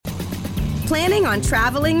Planning on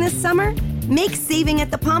traveling this summer? Make saving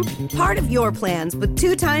at the pump part of your plans with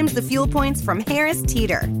 2 times the fuel points from Harris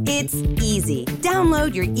Teeter. It's easy.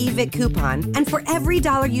 Download your eVic coupon, and for every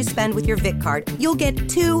 $1 you spend with your Vic card, you'll get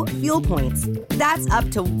 2 fuel points. That's up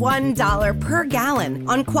to $1 per gallon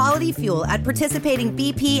on quality fuel at participating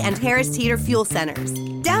BP and Harris Teeter fuel centers.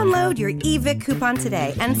 Download your eVic coupon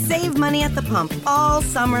today and save money at the pump all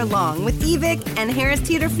summer long with eVic and Harris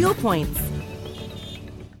Teeter fuel points.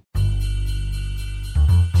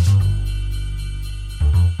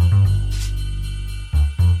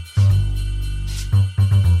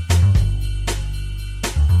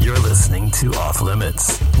 You're listening to Off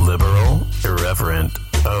Limits, liberal, irreverent,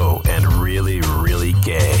 and really, really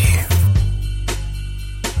gay.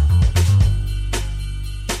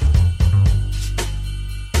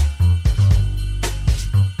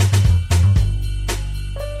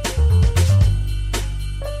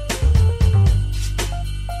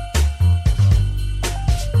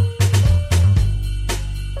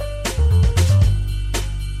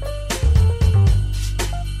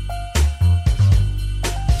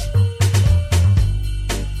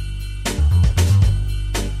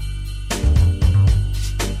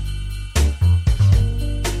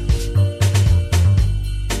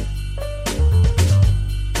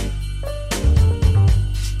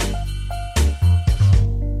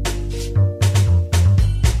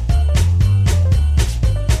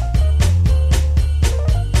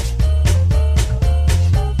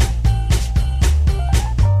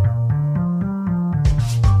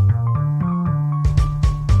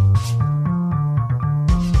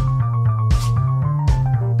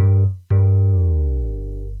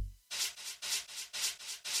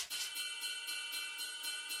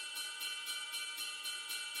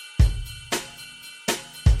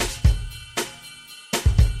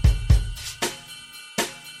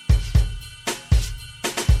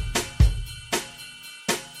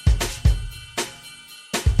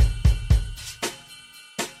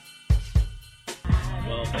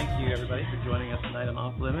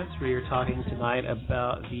 We are talking tonight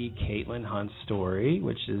about the Caitlin Hunt story,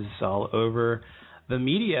 which is all over the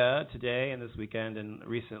media today and this weekend and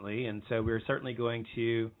recently. And so we're certainly going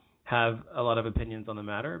to have a lot of opinions on the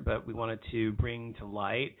matter, but we wanted to bring to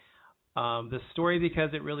light the story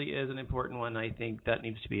because it really is an important one, I think, that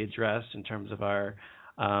needs to be addressed in terms of our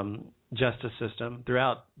justice system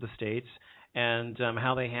throughout the states and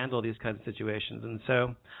how they handle these kinds of situations. And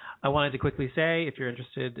so I wanted to quickly say, if you're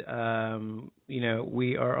interested,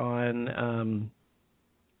 we are on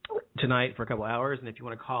tonight for a couple hours, and if you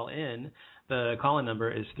want to call in, the call-in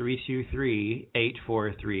number is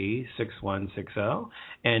 323-843-6160,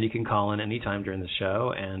 and you can call in anytime during the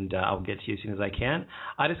show, and I'll get to you as soon as I can.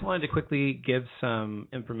 I just wanted to quickly give some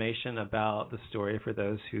information about the story for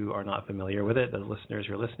those who are not familiar with it, the listeners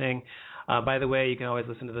who are listening. By the way, you can always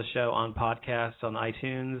listen to the show on podcasts on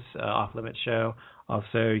iTunes, Off Limits Show.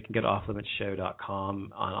 Also, you can go to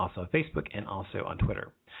offlimitshow.com on also Facebook and also on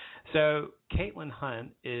Twitter. So Caitlin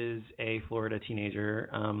Hunt is a Florida teenager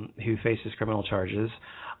who faces criminal charges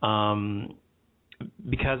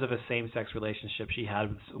because of a same-sex relationship she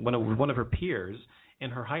had with one of her peers in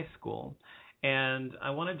her high school. And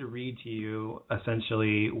I wanted to read to you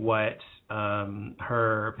essentially what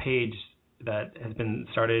her page that has been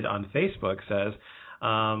started on Facebook says,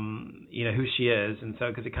 who she is. And so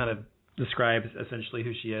because it kind of describes essentially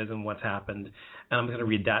who she is and what's happened. And I'm going to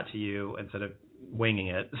read that to you instead of winging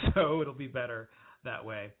it, so it'll be better that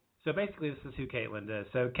way. So basically, this is who Caitlin is.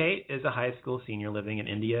 So Kate is a high school senior living in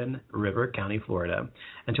Indian River County, Florida.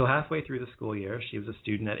 Until halfway through the school year, she was a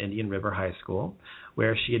student at Indian River High School,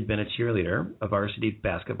 where she had been a cheerleader, a varsity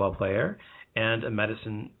basketball player, and a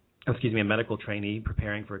medical trainee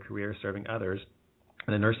preparing for a career serving others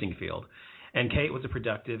in the nursing field. And Kate was a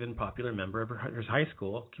productive and popular member of her high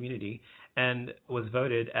school community and was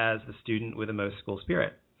voted as the student with the most school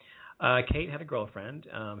spirit. Kate had a girlfriend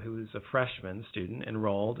who was a freshman student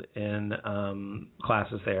enrolled in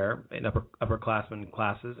classes there, in upperclassmen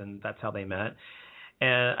classes, and that's how they met.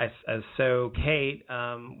 And so Kate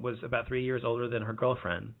was about 3 years older than her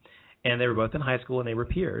girlfriend, and they were both in high school, and they were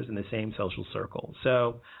peers in the same social circle.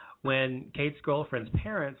 So when Kate's girlfriend's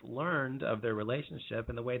parents learned of their relationship,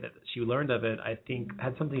 and the way that she learned of it, I think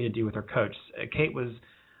had something to do with her coach. Kate was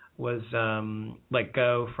let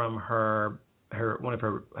go from one of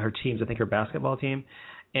her teams, I think her basketball team,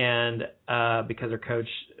 and because her coach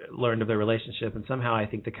learned of their relationship, and somehow I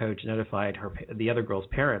think the coach notified the other girl's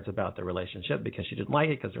parents about their relationship because she didn't like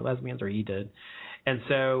it because they're lesbians, or he did. And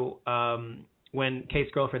so when Kate's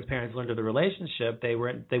girlfriend's parents learned of the relationship, they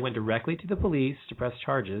went directly to the police to press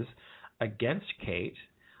charges against Kate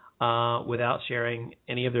without sharing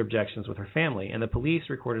any of their objections with her family. And the police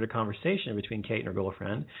recorded a conversation between Kate and her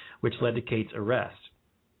girlfriend, which led to Kate's arrest.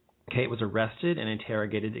 Kate was arrested and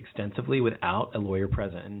interrogated extensively without a lawyer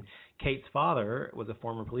present. And Kate's father was a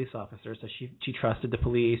former police officer, so she trusted the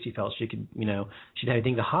police. She felt she could, she didn't have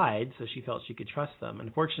anything to hide, so she felt she could trust them.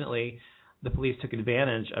 Unfortunately, the police took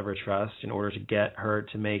advantage of her trust in order to get her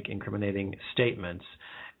to make incriminating statements.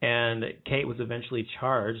 And Kate was eventually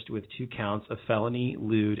charged with 2 counts of felony,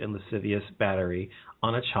 lewd, and lascivious battery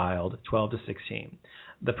on a child, 12 to 16.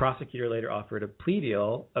 The prosecutor later offered a plea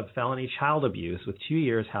deal of felony child abuse with 2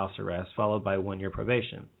 years house arrest, followed by 1 year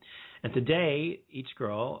probation. And today, each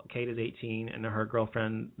girl, Kate is 18, and her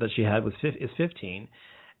girlfriend that she had is 15.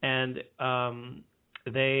 And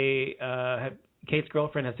Kate's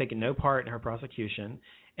girlfriend has taken no part in her prosecution,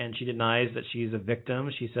 and she denies that she's a victim.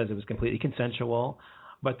 She says it was completely consensual.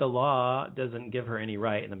 But the law doesn't give her any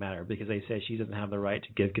right in the matter because they say she doesn't have the right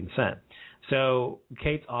to give consent. So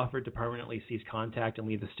Kate's offered to permanently cease contact and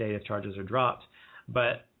leave the state if charges are dropped,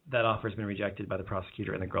 but that offer has been rejected by the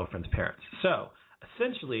prosecutor and the girlfriend's parents. So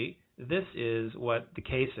essentially, this is what the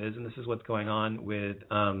case is, and this is what's going on with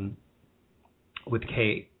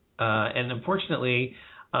Kate. And unfortunately,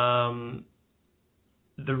 the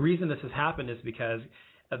reason this has happened is because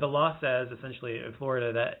the law says, essentially, in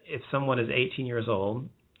Florida, that if someone is 18 years old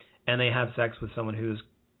and they have sex with someone who's,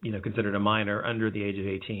 considered a minor under the age of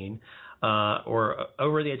 18, or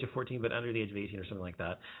over the age of 14 but under the age of 18 or something like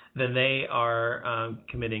that, then they are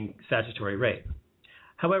committing statutory rape.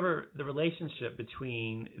 However, the relationship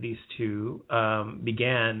between these two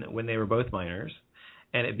began when they were both minors,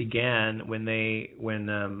 and it began when they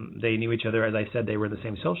knew each other. As I said, they were in the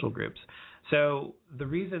same social groups. So the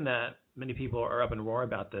reason that many people are up in a roar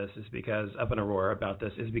about this is because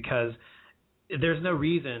there's no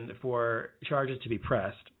reason for charges to be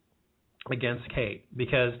pressed against Kate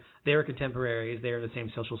because they were contemporaries, they are in the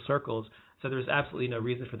same social circles, so there's absolutely no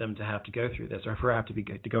reason for them to have to go through this or for her to be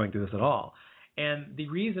going through this at all. And the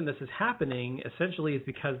reason this is happening essentially is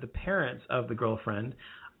because the parents of the girlfriend,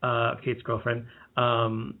 Kate's girlfriend,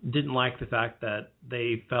 didn't like the fact that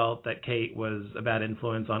they felt that Kate was a bad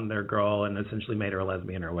influence on their girl and essentially made her a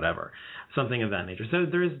lesbian or whatever, something of that nature. So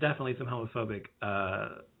there is definitely some homophobic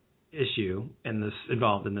issue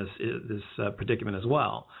involved in this predicament as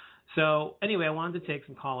well. So anyway, I wanted to take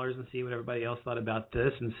some callers and see what everybody else thought about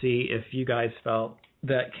this and see if you guys felt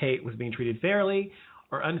that Kate was being treated fairly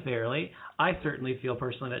or unfairly. I certainly feel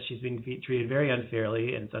personally that she's being treated very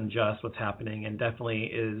unfairly and it's unjust what's happening, and definitely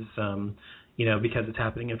is, because it's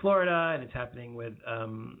happening in Florida and it's happening with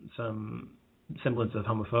some semblance of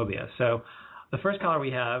homophobia. So the first caller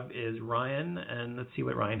we have is Ryan, and let's see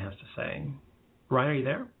what Ryan has to say. Ryan, are you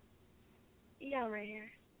there? Yeah, I'm right here.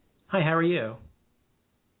 Hi, how are you?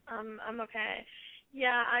 I'm okay.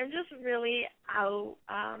 Yeah, I'm just really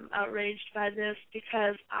outraged by this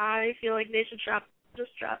because I feel like they should drop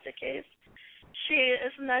the case.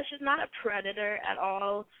 She's not a predator at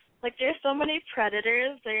all. Like, there's so many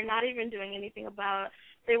predators they're not even doing anything about.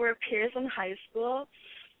 They were peers in high school,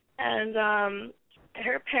 and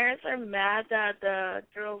her parents are mad that the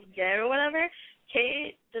girl's gay or whatever.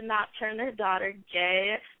 Kate did not turn their daughter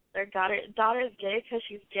gay. Their daughter is gay because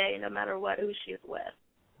she's gay no matter who she's with.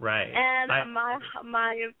 Right. And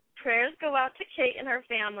my prayers go out to Kate and her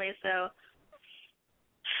family, so.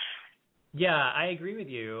 Yeah, I agree with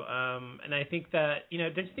you. And I think that,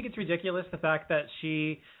 don't you think it's ridiculous, the fact that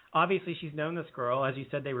she's known this girl, as you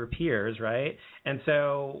said, they were peers, right? And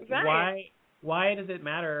so right. Why does it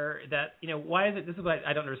matter that, this is what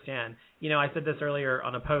I don't understand. I said this earlier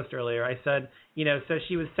on a post earlier. I said, so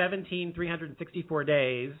she was 17, 364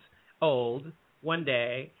 days old one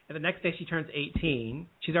day, and the next day she turns 18.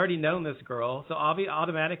 She's already known this girl, so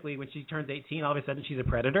automatically when she turns 18, all of a sudden she's a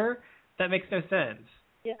predator? That makes no sense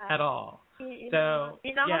at all. How many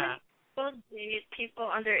people date people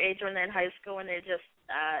underage when they're in high school when they're just,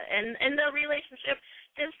 and the relationship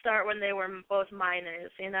did start when they were both minors.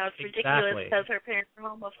 It's ridiculous because her parents are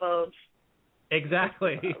homophobes.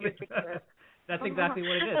 Exactly. That's exactly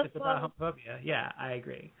what it is. It's about homophobia. Yeah, I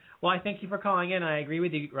agree. Well, I thank you for calling in. I agree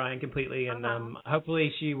with you, Ryan, completely. And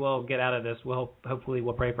hopefully she will get out of this. Hopefully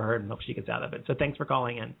we'll pray for her and hope she gets out of it. So thanks for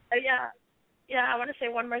calling in. Yeah, I want to say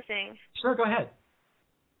one more thing. Sure, go ahead.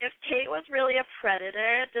 If Kate was really a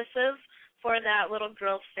predator, this is for that little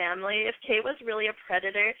girl's family. If Kate was really a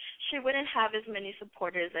predator, she wouldn't have as many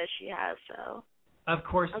supporters as she has. So. Of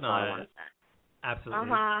course That's not. all I want to say. Absolutely.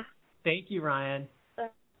 Thank you, Ryan.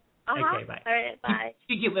 Okay, bye. All right, bye.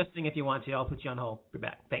 You keep listening if you want to. I'll put you on hold. Be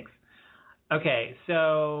back. Thanks. Okay,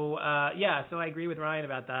 so so I agree with Ryan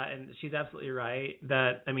about that, and she's absolutely right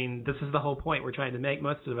that, I mean, this is the whole point we're trying to make,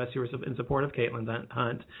 most of us who are in support of Caitlin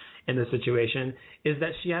Hunt in this situation, is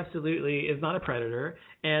that she absolutely is not a predator,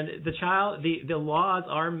 and the laws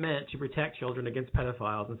are meant to protect children against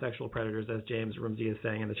pedophiles and sexual predators, as James Rumsey is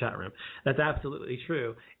saying in the chat room. That's absolutely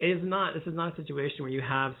true. This is not a situation where you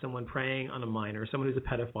have someone preying on a minor, someone who's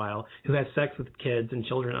a pedophile, who has sex with kids and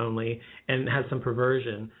children only, and has some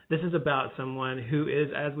perversion. This is about someone who is,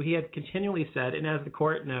 as we have continually said, and as the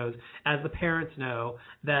court knows, as the parents know,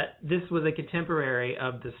 that this was a contemporary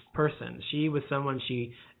of this person. She was someone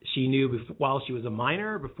she knew while she was a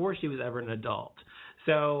minor, before she was ever an adult.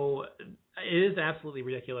 So it is absolutely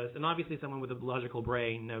ridiculous, and obviously someone with a logical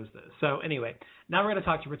brain knows this. So anyway, now we're going to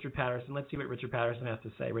talk to Richard Patterson. Let's see what Richard Patterson has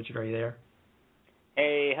to say. Richard, are you there?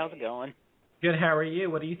 Hey, how's it going? Good. How are you?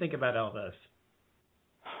 What do you think about all this?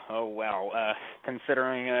 Oh well,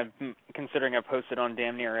 considering I posted on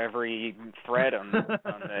damn near every thread on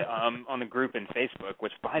the group in Facebook,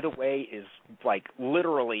 which by the way is like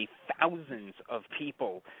literally thousands of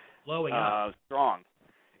people blowing up strong.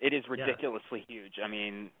 It is ridiculously huge. I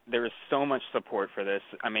mean, there is so much support for this.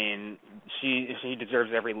 I mean, she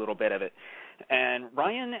deserves every little bit of it. And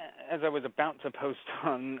Ryan, as I was about to post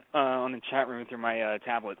on the chat room through my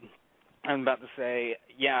tablet, I'm about to say,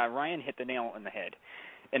 yeah, Ryan hit the nail on the head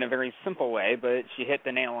in a very simple way, but she hit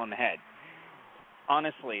the nail on the head.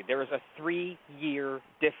 Honestly, there is a 3-year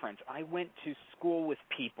difference. I went to school with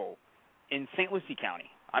people in St. Lucie County.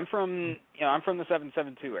 I'm from the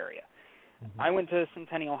 772 area. Mm-hmm. I went to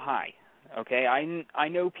Centennial High. Okay, I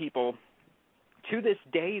know people to this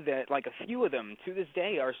day that, like, a few of them to this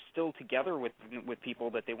day are still together with people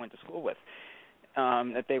that they went to school with,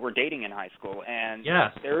 that they were dating in high school, and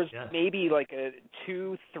there's maybe like a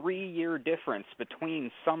 2-3 year difference between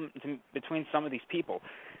some of these people,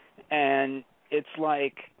 and it's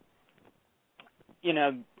like, you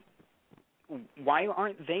know, why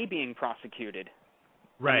aren't they being prosecuted?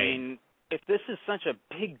 Right. I mean, if this is such a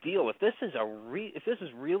big deal, if this is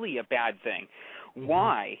really a bad thing,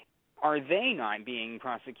 why are they not being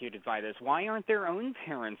prosecuted by this? Why aren't their own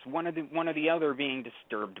parents, one or the other, being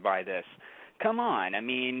disturbed by this? Come on, I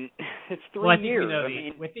mean, it's 3 years.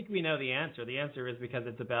 I think we know the answer. The answer is because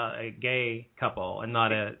it's about a gay couple and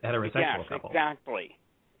not a heterosexual couple.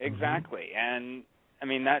 Exactly. And I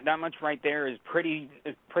mean that much right there is pretty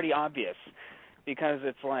obvious, because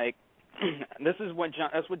it's like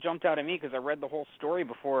that's what jumped out at me, because I read the whole story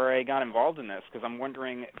before I got involved in this, because I'm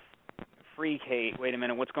wondering, free Kate, wait a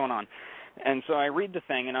minute, what's going on? And so I read the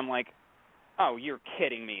thing and I'm like, oh, you're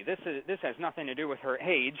kidding me. This has nothing to do with her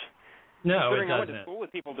age. No, it doesn't. I went to school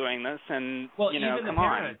with people doing this, and come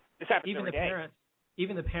on, this happens every day.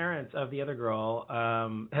 Even the parents of the other girl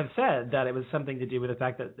have said that it was something to do with the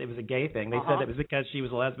fact that it was a gay thing. They said it was because she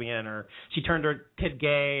was a lesbian, or she turned her kid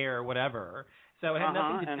gay, or whatever. So it had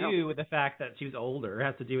nothing to do with the fact that she was older. It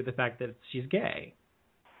has to do with the fact that she's gay.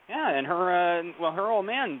 Yeah, and her old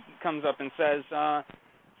man comes up and says,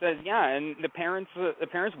 and the parents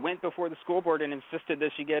went before the school board and insisted that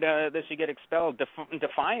she get expelled,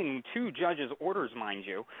 defying 2 judges' orders, mind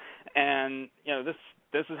you. And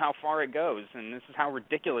this is how far it goes, and this is how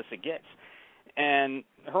ridiculous it gets. And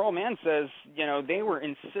her old man says, they were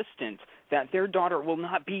insistent that their daughter will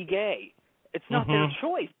not be gay. It's not their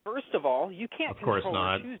choice. First of all, you can't control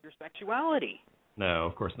or choose your sexuality. No,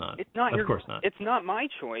 of course not. It's not of course not. It's not my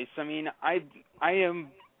choice. I mean, I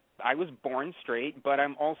was born straight, but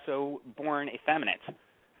I'm also born effeminate.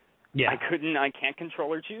 Yeah. I can't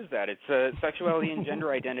control or choose that. It's sexuality and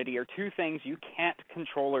gender identity are 2 things you can't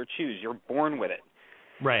control or choose. You're born with it.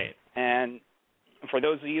 Right. And for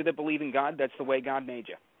those of you that believe in God, that's the way God made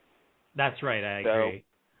you. That's right. I agree.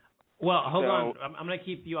 Well, hold on. I'm going to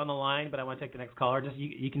keep you on the line, but I want to take the next caller. Just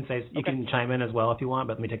you can can chime in as well if you want,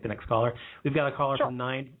 but let me take the next caller. We've got a caller from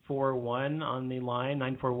 941 on the line.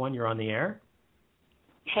 941, you're on the air.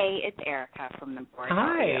 Hey, it's Erica from the board.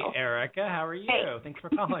 Hi, Erica. How are you? Hey. Thanks for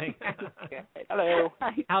calling. Hello.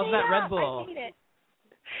 How's that Red Bull? I hate it.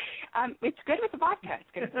 It's good with the vodka. It's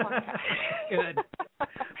good with the vodka. Good.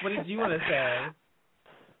 What did you want to say?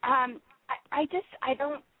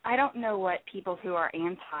 I don't know what people who are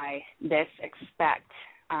anti this expect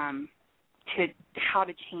how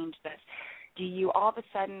to change this. Do you all of a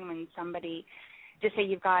sudden, when somebody, just say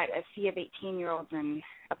you've got a sea of 18-year-olds in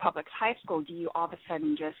a public high school, do you all of a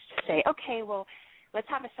sudden just say, okay, well, let's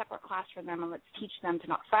have a separate class for them and let's teach them to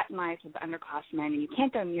not fraternize with the underclassmen, and you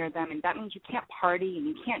can't go near them, and that means you can't party and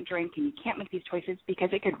you can't drink and you can't make these choices because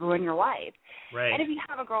it could ruin your life. Right. And if you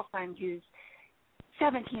have a girlfriend who's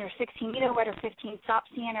 17 or 16, you know what, or 15, stop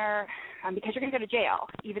seeing her because you're going to go to jail,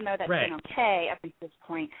 even though that's right. been okay up until this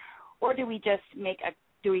point? Or do we just make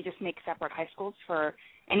separate high schools for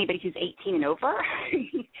anybody who's 18 and over?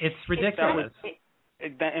 It's ridiculous.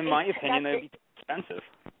 In my opinion, that would be expensive.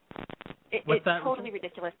 It's totally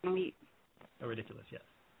ridiculous. And ridiculous, yes.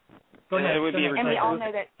 Go ahead. It would be ridiculous, and we all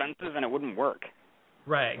know that expensive, and it wouldn't work.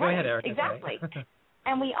 Right. Go ahead, Erica. Exactly.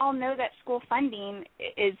 And we all know that school funding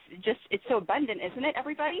is it's so abundant, isn't it,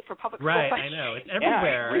 everybody, for public school funding? Right, I know. It's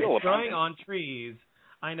everywhere. Yeah, it's growing on trees.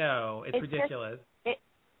 I know. It's ridiculous.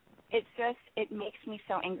 It makes me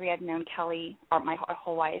so angry. I've known Kelly my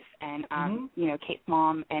whole life, and Kate's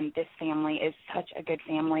mom, and this family is such a good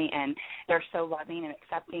family, and they're so loving and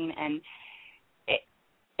accepting, and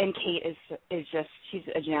Kate is just, she's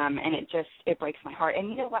a gem, and it breaks my heart. And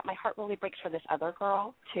you know what? My heart really breaks for this other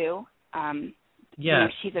girl too.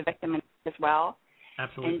 She's a victim as well.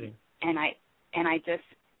 Absolutely. And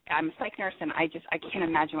I'm a psych nurse, and I can't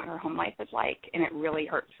imagine what her home life is like, and it really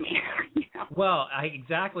hurts me. Well,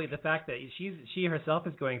 exactly, the fact that she herself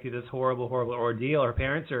is going through this horrible, horrible ordeal. Her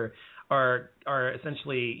parents are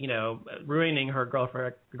essentially, ruining her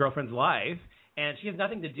girlfriend's life, and she has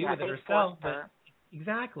nothing to do with it herself. But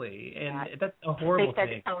exactly, and that's a horrible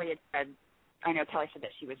thing. I know Kelly said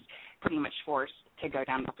that she was pretty much forced to go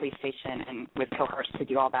down to the police station and with Kilhurst to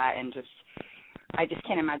do all that, and I just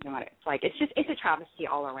can't imagine what it's like. It's a travesty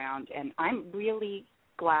all around, and I'm really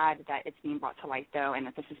glad that it's being brought to light, though, and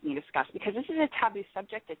that this is being discussed, because this is a taboo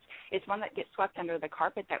subject. It's one that gets swept under the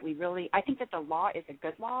carpet that I think that the law is a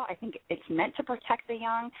good law. I think it's meant to protect the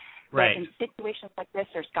young, right. But in situations like this,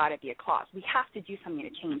 there's got to be a clause. We have to do something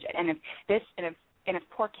to change it, and if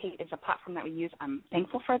poor Kate is a platform that we use, I'm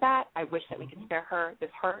thankful for that. I wish that we could spare her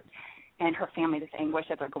this hurt and her family this anguish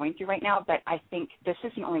that they're going through right now. But I think this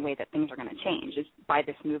is the only way that things are going to change, is by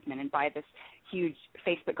this movement and by this huge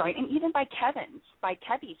Facebook going, and even by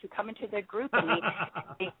Kevies who come into the group and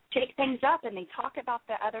they shake things up and they talk about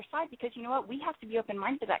the other side, because you know what, we have to be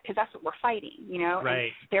open-minded to that, because that's what we're fighting, Right.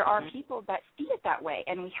 And there are people that see it that way,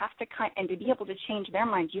 and we have to and to be able to change their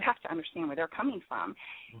minds, you have to understand where they're coming from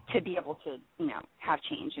to be able to, have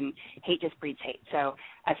change, and hate just breeds hate. So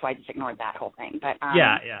that's why I just ignored that whole thing. But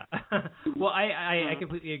yeah. Well, I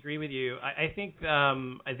completely agree with you. I think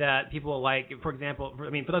that people for example,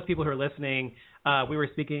 for those people who are listening, we were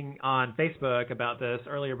speaking on Facebook about this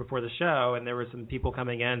earlier before the show, and there were some people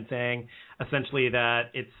coming in saying essentially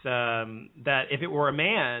that it's that if it were a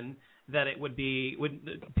man, that it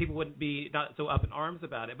people wouldn't be not so up in arms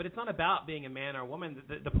about it. But it's not about being a man or a woman.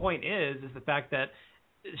 The point is the fact that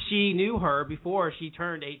she knew her before she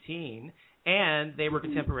turned 18, and they were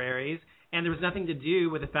contemporaries, and there was nothing to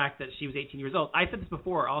do with the fact that she was 18 years old. I said this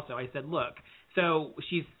before also. I said, look, so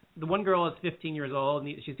the one girl is 15 years old,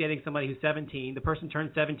 and she's dating somebody who's 17. The person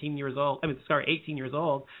turns 18 years old.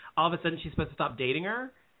 All of a sudden, she's supposed to stop dating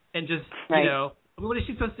her and just, right. What is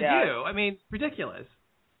she supposed to do? Ridiculous.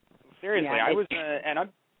 Seriously, I was, and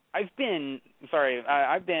I've been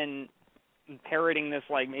parroting this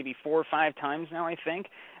like maybe 4 or 5 times now, I think,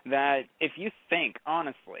 that if you think,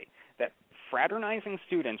 honestly, that fraternizing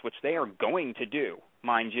students, which they are going to do,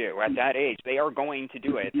 mind you, at that age, they are going to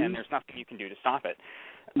do it, and there's nothing you can do to stop it.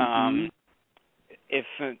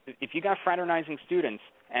 If you got fraternizing students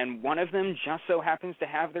and one of them just so happens to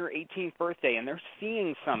have their 18th birthday and they're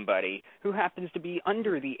seeing somebody who happens to be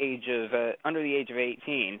under the age of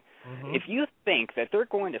 18, if you think that they're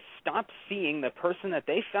going to stop seeing the person that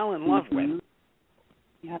they fell in love with,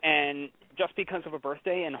 and just because of a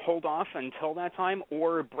birthday, and hold off until that time,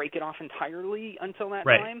 or break it off entirely until that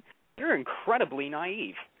time, you're incredibly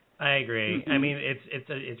naive. I agree.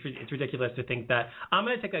 It's ridiculous to think that. I'm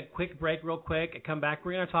going to take a quick break real quick and come back.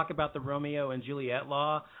 We're going to talk about the Romeo and Juliet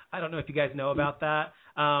law. I don't know if you guys know about that,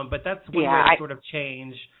 but that's one way to sort of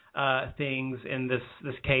change things in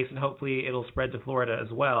this case, and hopefully it'll spread to Florida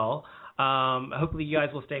as well. Hopefully you guys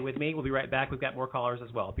will stay with me. We'll be right back. We've got more callers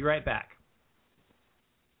as well. Be right back.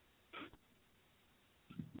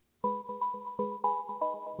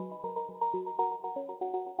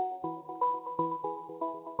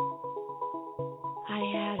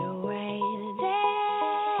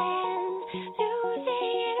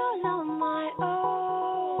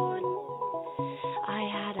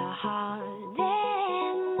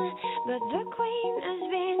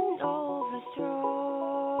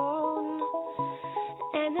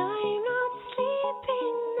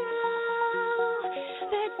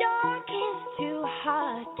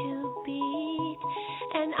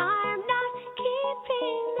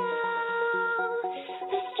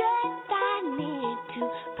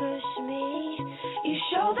 Push me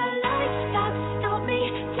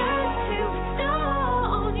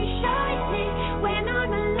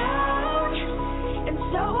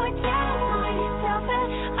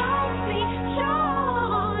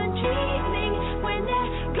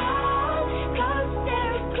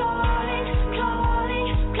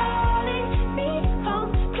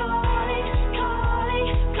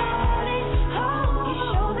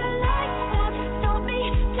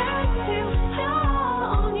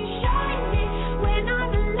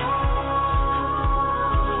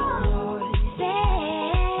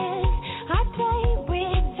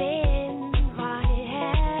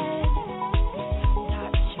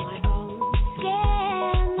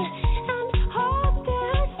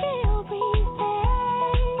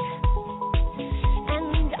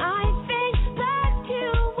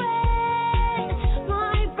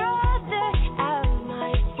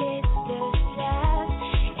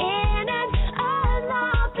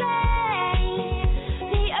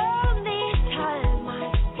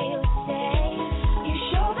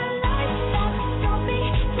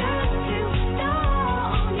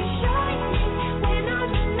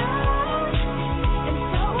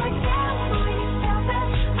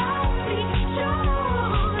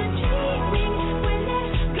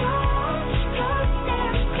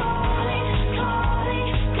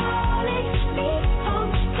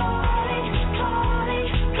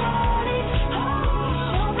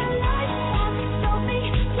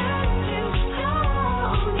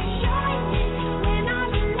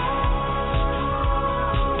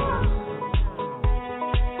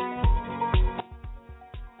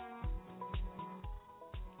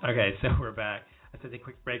Okay, so we're back. Let's take a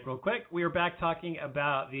quick break real quick. We are back talking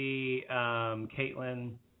about the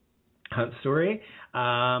Caitlin Hunt story,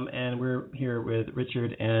 and we're here with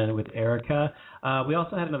Richard and with Erica. We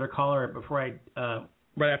also had another caller before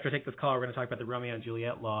right after I take this call, we're going to talk about the Romeo and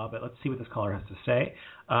Juliet law, but let's see what this caller has to say.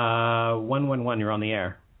 111, you're on the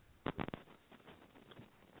air.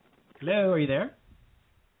 Hello, are you there?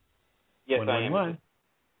 Yes, I am.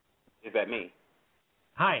 Is that me?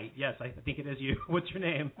 Hi, yes, I think it is you. What's your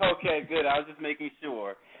name? Okay, good. I was just making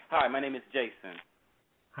sure. Hi, my name is Jason.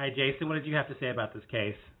 Hi, Jason. What did you have to say about this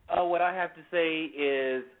case? What I have to say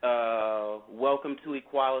is welcome to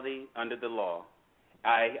equality under the law.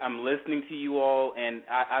 I'm listening to you all, and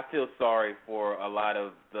I feel sorry for a lot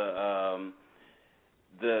of the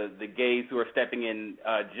gays who are stepping in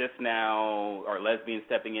just now, or lesbians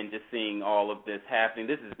stepping in, just seeing all of this happening.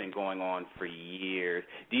 This has been going on for years.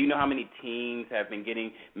 Do you know how many teens have been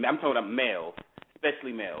getting, I'm talking about males,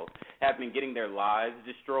 especially males, have been getting their lives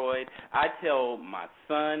destroyed? I tell my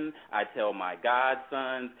son, I tell my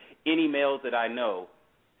godsons, any males that I know,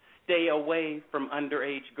 stay away from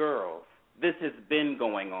underage girls. This has been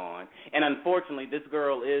going on. And unfortunately, these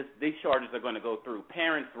charges are going to go through.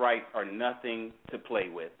 Parents' rights are nothing to play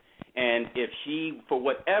with. And if she, for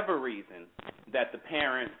whatever reason, that the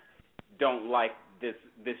parents don't like the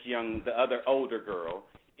other older girl,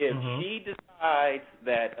 if she decides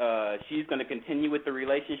that she's going to continue with the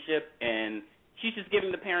relationship, and she's just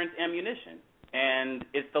giving the parents ammunition. And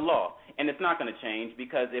it's the law. And it's not going to change,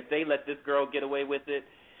 because if they let this girl get away with it,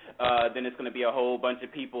 then it's going to be a whole bunch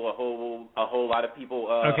of people, a whole lot of people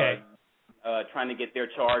trying to get their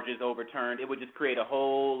charges overturned. It would just create a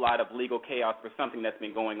whole lot of legal chaos for something that's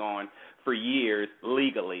been going on for years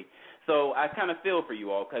legally. So I kind of feel for you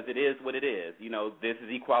all, because it is what it is. You know, this is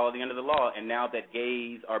equality under the law, and now that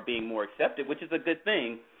gays are being more accepted, which is a good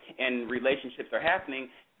thing, and relationships are happening,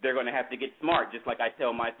 they're going to have to get smart. Just like I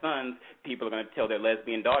tell my sons, people are going to tell their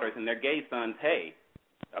lesbian daughters and their gay sons, hey,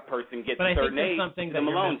 a person gets a certain age, something that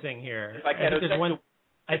you're missing here. Like I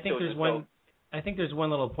think there's one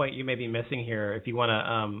little point you may be missing here. If you want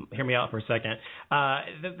to hear me out for a second,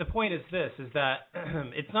 the point is this: is that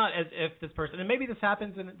it's not as if this person, and maybe this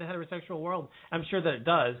happens in the heterosexual world. I'm sure that it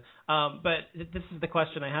does. But this is the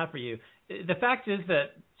question I have for you. The fact is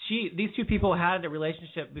that these two people had a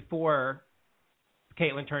relationship before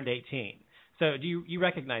Caitlin turned 18. So do you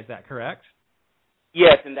recognize that? Correct?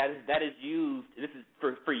 Yes, and that is used. This is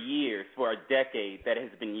for years, for a decade that has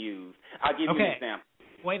been used. I'll give you an example.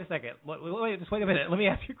 Wait a second. Just wait a minute. Let me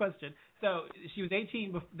ask you a question. So she was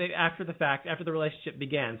 18 after the fact, after the relationship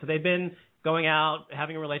began. So they've been going out,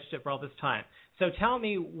 having a relationship for all this time. So tell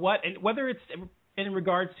me whether it's in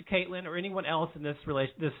regards to Caitlin or anyone else in this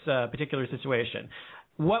particular situation,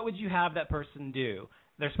 what would you have that person do?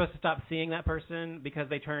 They're supposed to stop seeing that person because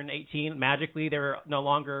they turn 18. Magically, they're no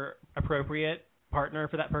longer appropriate partner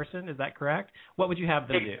for that person. Is that correct? What would you have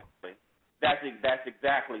them do? That's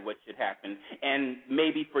exactly what should happen. And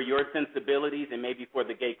maybe for your sensibilities and maybe for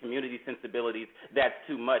the gay community sensibilities, that's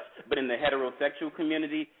too much. But in the heterosexual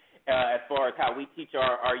community, as far as how we teach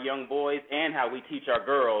our young boys and how we teach our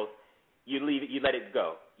girls, you let it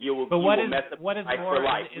go. You will mess up life for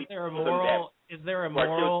life. Is there a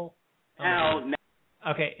moral?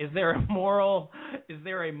 Okay, is there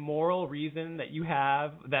a moral reason that you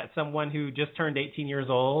have that someone who just turned 18 years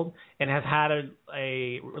old and has had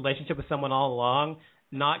a relationship with someone all along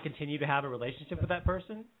not continue to have a relationship with that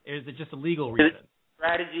person? Or is it just a legal reason?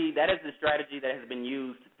 That is the strategy that has been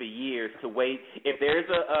used for years, to wait. If there's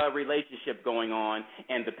a relationship going on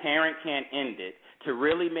and the parent can't end it, to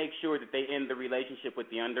really make sure that they end the relationship with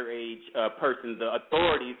the underage person, the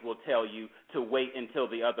authorities will tell you to wait until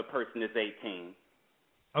the other person is 18.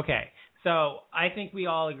 Okay, so I think we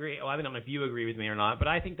all agree. Well, I don't know if you agree with me or not, but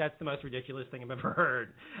I think that's the most ridiculous thing I've ever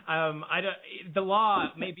heard. The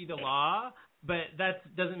law may be the law, but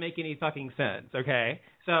that doesn't make any fucking sense, okay?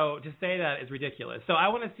 So to say that is ridiculous. So I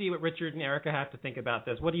want to see what Richard and Erica have to think about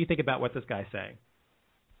this. What do you think about what this guy's saying?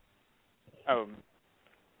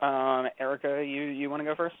 Erica, you want to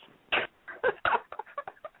go first?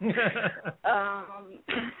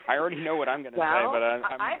 I already know what I'm going to say, but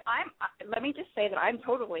let me just say that I'm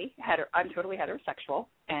totally heterosexual,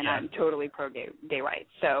 and I'm totally pro gay rights.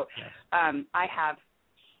 So I have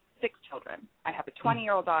 6 children. I have a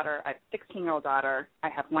 20-year-old daughter. I have a 16-year-old daughter. I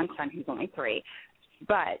have one son who's only 3.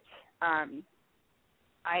 But I'm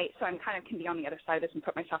kind of can be on the other side of this and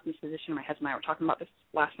put myself in this position. My husband and I were talking about this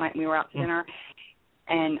last night when we were out to dinner,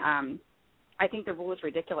 and I think the rule is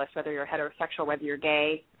ridiculous, whether you're heterosexual, whether you're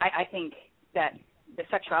gay. I think that the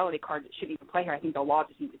sexuality card shouldn't even play here. I think the law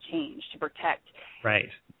just needs to change to protect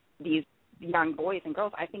these young boys and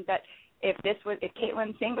girls. I think that if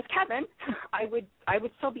Caitlyn Singh was Kevin, I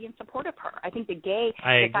would still be in support of her. I think the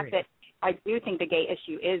fact that I do think the gay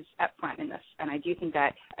issue is up front in this, and I do think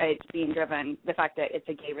that it's being driven, the fact that it's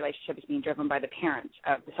a gay relationship is being driven by the parents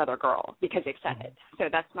of this other girl because they've said it. So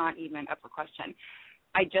that's not even up for question.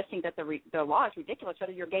 I just think that the law is ridiculous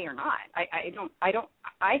whether you're gay or not.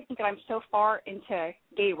 I think that I'm so far into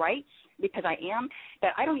gay rights because I am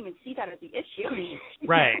that I don't even see that as the issue.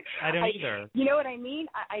 Right. I don't either. You know what I mean?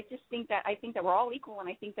 I think that we're all equal, and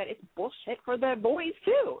I think that it's bullshit for the boys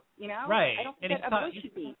too. You know? Right. I don't think that a boy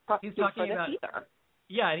should be prosecuted for this either.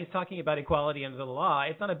 Yeah, and he's talking about equality under the law.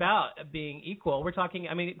 It's not about being equal. We're talking,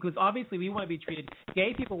 because obviously we want to be treated,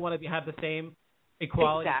 gay people want to have the same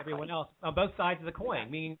equality as everyone else on both sides of the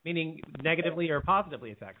coin, meaning negatively or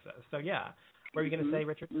positively affects us. So, yeah. What were you going to say,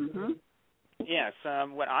 Richard? Mm-hmm. Yes,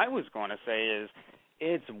 what I was going to say is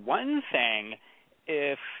it's one thing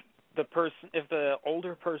if the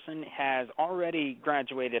older person has already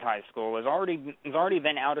graduated high school, has already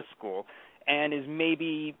been out of school, and is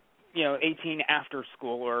maybe 18 after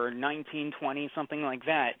school or 19, 20, something like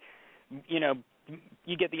that.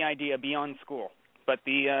 You get the idea beyond school. But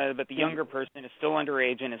the younger person is still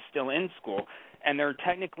underage and is still in school, and they're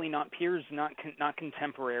technically not peers, not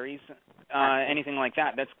contemporaries, anything like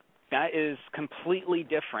that. That is completely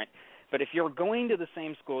different. But if you're going to the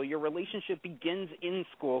same school, your relationship begins in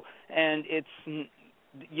school, and it's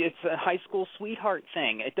a high school sweetheart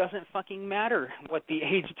thing. It doesn't fucking matter what the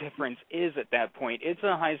age difference is at that point. It's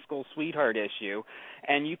a high school sweetheart issue,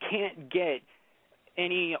 and you can't get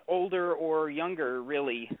any older or younger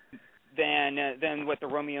really than what the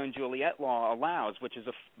Romeo and Juliet law allows, which is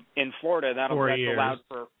in Florida that's allowed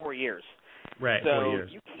for 4 years. Right. So 4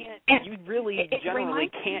 years. You really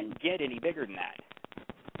generally can't get any bigger than that.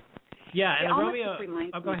 Yeah, and the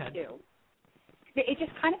Romeo. Go ahead. It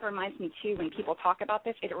just kind of reminds me, too, when people talk about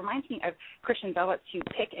this, it reminds me of Christian zealots who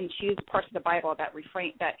pick and choose parts of the Bible that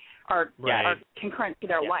are concurrent to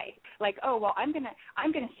their life. Like, oh, well, I'm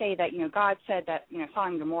gonna say that, God said that,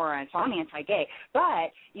 Sodom and Gomorrah, and so I'm anti-gay,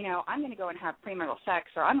 but, I'm going to go and have premarital sex,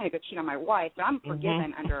 or I'm going to go cheat on my wife, but I'm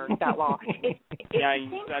forgiven under that law. It's the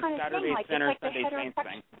same kind of thing, like the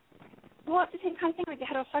heterosexual. Well, it's the same kind of thing like the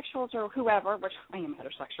heterosexuals or whoever, which I am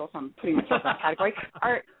heterosexual, so I'm putting myself in that category,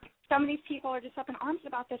 some of these people are just up in arms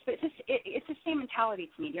about this, but it's the same mentality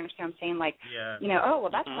to me. Do you understand what I'm saying? Like, oh, well,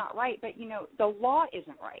 that's not right, but, the law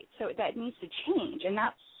isn't right, so that needs to change, and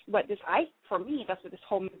that's what for me, that's what this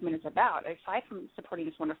whole movement is about, aside from supporting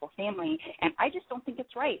this wonderful family, and I just don't think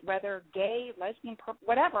it's right, whether gay, lesbian,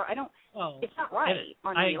 whatever, it's not right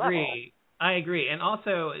on any level. I agree. And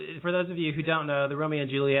also, for those of you who don't know, the Romeo and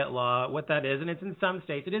Juliet law, what that is, and it's in some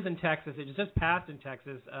states. It is in Texas. It was just passed in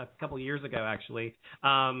Texas a couple of years ago, actually.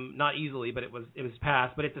 Not easily, but it was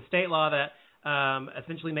passed. But it's a state law that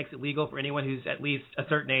essentially makes it legal for anyone who's at least a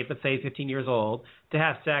certain age, let's say 15 years old, to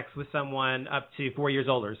have sex with someone up to 4 years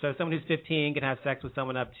older. So someone who's 15 can have sex with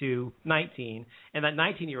someone up to 19, and that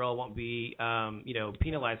 19-year-old won't be,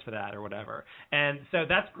 penalized for that or whatever. And so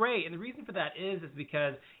that's great. And the reason for that is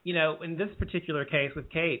because, in this particular case with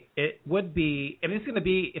Kate, it would be, it's going to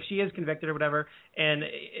be, if she is convicted or whatever, and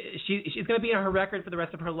she's going to be on her record for the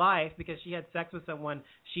rest of her life because she had sex with someone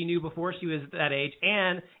she knew before she was that age,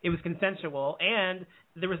 and it was consensual, and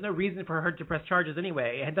there was no reason for her to press charges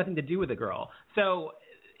anyway. It had nothing to do with the girl. So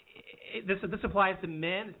this applies to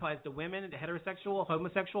men, it applies to women, to heterosexual,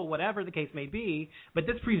 homosexual, whatever the case may be, but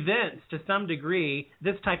this prevents, to some degree,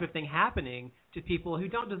 this type of thing happening to people who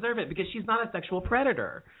don't deserve it because she's not a sexual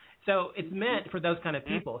predator. So it's meant for those kind of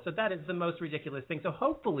people. So that is the most ridiculous thing. So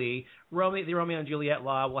hopefully the Romeo and Juliet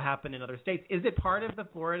law will happen in other states. Is it part of the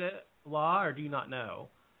Florida law, or do you not know?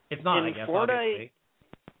 It's not, I guess, obviously.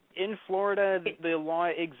 In Florida, the law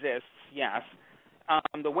exists, yes.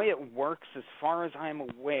 The way it works, as far as I'm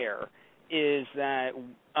aware, is that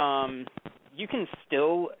you can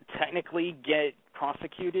still technically get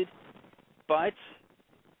prosecuted, but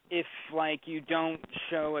if, you don't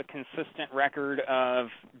show a consistent record of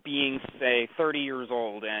being, say, 30 years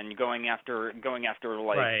old and going after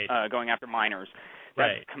minors,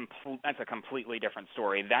 that's a completely different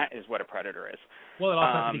story. That is what a predator is. Well, it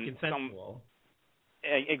also has to be consensual.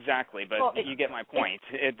 Exactly, but you get my point.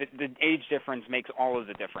 The age difference makes all of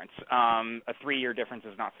the difference. A 3-year difference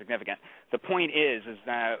is not significant. The point is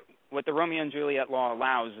that what the Romeo and Juliet law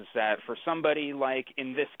allows is that for somebody like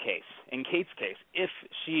in this case, in Kate's case, if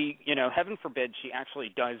she, heaven forbid, she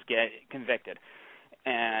actually does get convicted,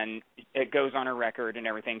 and it goes on her record and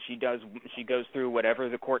everything, she goes through whatever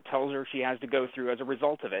the court tells her she has to go through as a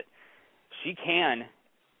result of it, she can,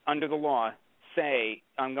 under the law, say,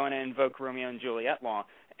 I'm going to invoke Romeo and Juliet law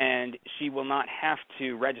and she will not have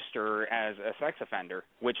to register as a sex offender,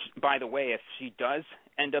 which, by the way, if she does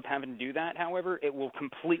end up having to do that, however, it will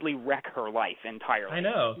completely wreck her life entirely. I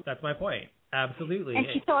know. That's my point. Absolutely. And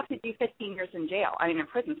she still has to do 15 years in jail. I mean, in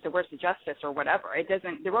prison, so where's the justice or whatever? It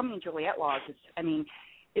doesn't, the Romeo and Juliet laws,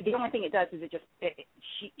 the only thing it does is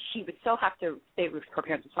she would still have to stay with her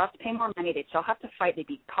parents. Would still have to pay more money. They'd still have to fight. They'd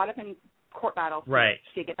be caught up in court battles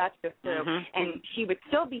to get that stuff through. Mm-hmm. And she would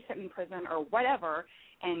still be sitting in prison or whatever,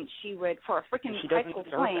 and she would, for a freaking high school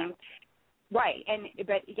flame. Right,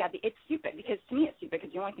 but it's stupid, because to me it's stupid,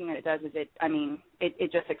 because the only thing that it does is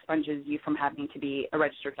it just expunges you from having to be a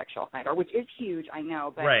registered sexual offender, which is huge, I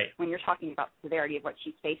know, but when you're talking about the severity of what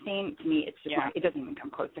she's facing, to me it's just it doesn't even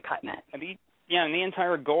come close to cutting it. And the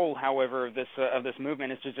entire goal, however, of this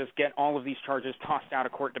movement is to just get all of these charges tossed out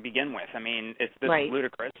of court to begin with. I mean, this is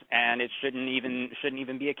ludicrous, and it shouldn't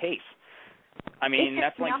even be a case. I mean,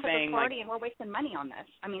 that's like saying and we're wasting money on this.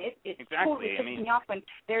 I mean, it's exactly. Totally pissing me off when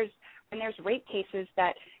there's rape cases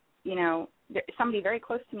that, somebody very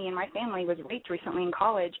close to me in my family was raped recently in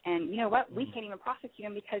college, and you know what? We can't even prosecute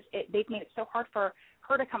him because they've made it so hard for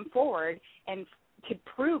her to come forward and to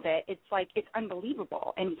prove it. It's like, it's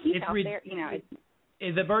unbelievable, and he's out there.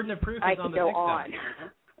 The burden of proof is on the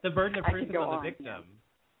victim. The burden of proof is on the victim.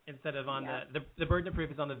 Instead of on the burden of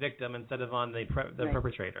proof is on the victim instead of on the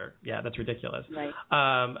perpetrator. Yeah, that's ridiculous. Right.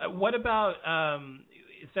 What about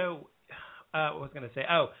what was I going to say?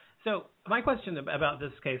 So my question about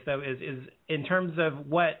this case though is in terms of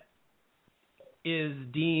what is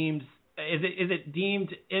deemed is it deemed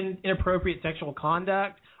inappropriate sexual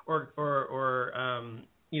conduct or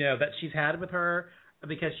that she's had with her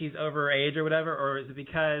because she's over age or whatever, or is it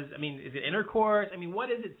because, is it intercourse? What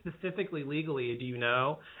is it specifically legally, do you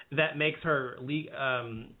know, that makes her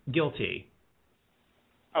guilty?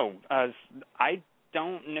 I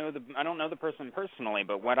don't know the person personally,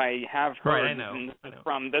 but what I have heard,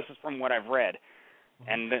 this is from what I've read,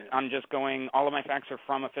 and I'm just going, all of my facts are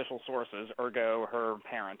from official sources, ergo her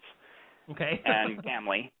parents and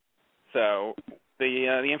family. So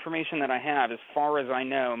the information that I have, as far as I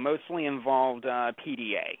know, mostly involved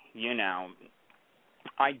PDA.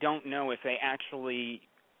 I don't know if they actually,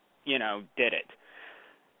 did it.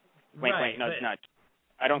 Wait, nudge.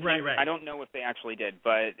 I don't think, I don't know if they actually did,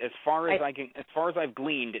 but as far as I've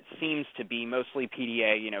gleaned, it seems to be mostly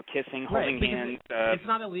PDA. Kissing, holding hands. It's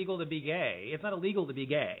not illegal to be gay. It's not illegal to be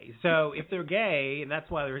gay. So if they're gay, and that's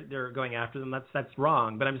why they're going after them, that's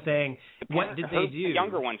wrong. But I'm saying, what did they do? The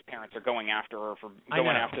younger one's parents are going after her for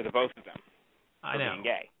going after the both of them for being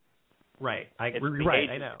gay. Right. I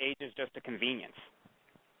know. Age is just a convenience.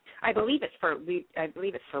 I believe it's for lewd.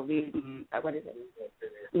 What is it?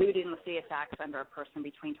 Lewd and lascivious acts under a person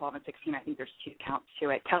between 12 and 16. I think there's 2 counts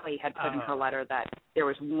to it. Kelly had put in her letter that there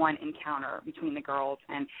was one encounter between the girls,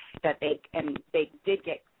 and that they did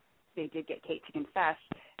get Kate to confess.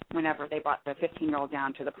 Whenever they brought the 15-year-old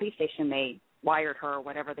down to the police station, they wired her or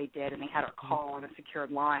whatever they did, and they had her call on a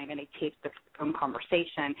secured line, and they taped the phone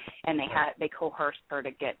conversation, and they coerced her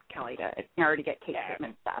to get Kelly to get Kate to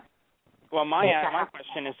admit stuff. Well, my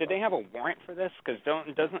question is, did they have a warrant for this? Because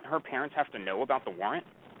doesn't her parents have to know about the warrant?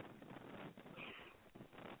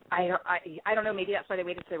 I don't know. Maybe that's why they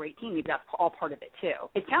waited till they were 18. Maybe that's all part of it too.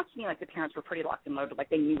 It sounds to me like the parents were pretty locked and loaded, like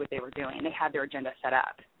they knew what they were doing. They had their agenda set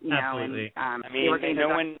up. Absolutely. And they were getting their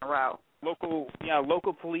ducks in a row.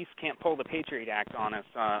 Local police can't pull the Patriot Act on us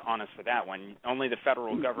for that one. Only the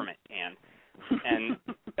federal government can. And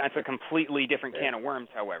that's a completely different can of worms,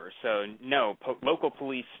 however. So no, local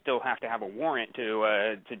police still have to have a warrant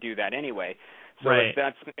to do that anyway. So if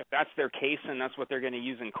that's their case and that's what they're going to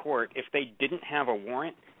use in court, if they didn't have a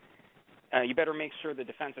warrant, you better make sure the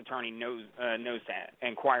defense attorney knows that,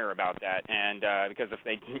 inquire about that, and because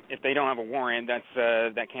if they don't have a warrant,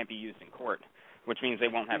 that can't be used in court, which means they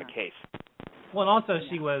won't have a case. Well, and also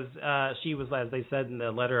she was, as they said in the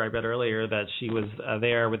letter I read earlier, that she was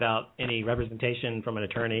there without any representation from an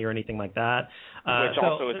attorney or anything like that. Which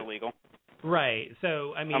also is illegal. Right.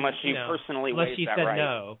 So, unless she personally unless waives she that said right.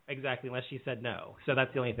 No. Exactly, unless she said no. So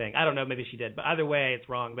that's the only thing. I don't know, maybe she did. But either way, it's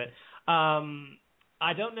wrong. But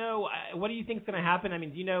I don't know. What do you think is going to happen?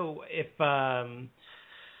 Do you know if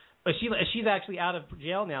she's actually out of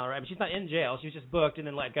jail now, right? She's not in jail. She was just booked and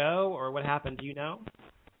then let go, or what happened? Do you know?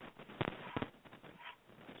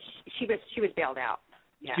 She was bailed out.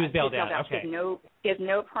 Yeah, she was bailed out. Okay. She has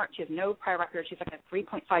no prior record. She's like a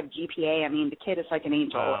 3.5 GPA. The kid is like an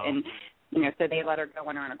angel, and so they let her go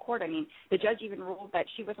on her own accord. The judge even ruled that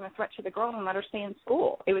she wasn't a threat to the girl and let her stay in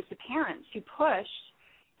school. It was the parents who pushed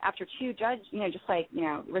after 2 judges, just like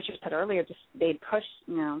Richard said earlier. They pushed,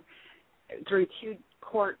 through 2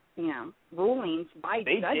 court, rulings by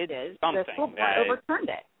judges, the school board overturned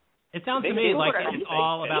it. It sounds to me like it's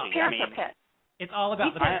all about parents are pissed. It's all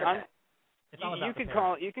about the parents.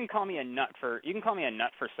 You can call me a nut for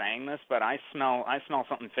saying this, but I smell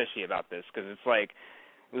something fishy about this, because it's like,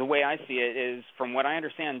 the way I see it is, from what I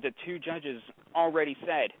understand, the 2 judges already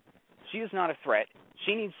said she is not a threat.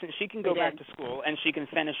 She can go back to school and she can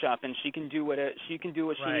finish up and she can do what she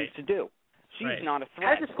needs to do. She's not a threat.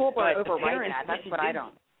 How does the school board override that? That's what I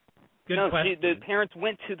don't. The parents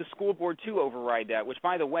went to the school board to override that, which,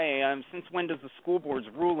 by the way, since when does the school board's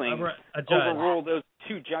ruling overrule those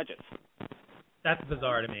 2 judges? That's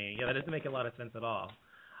bizarre to me. Yeah, that doesn't make a lot of sense at all.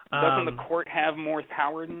 Doesn't the court have more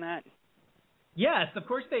power than that? Yes, of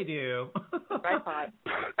course they do. I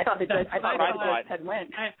thought the judge had went.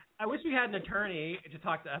 I wish we had an attorney to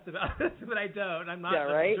talk to us about this, but I don't. I'm not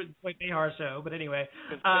the Point Behar show, but anyway.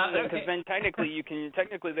 Because then technically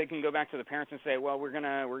they can go back to the parents and say, well, we're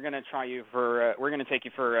gonna try you for we're gonna take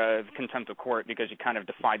you for contempt of court because you kind of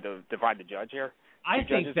defied the judge here. I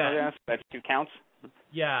think that's 2 counts.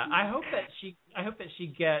 Yeah, I hope that she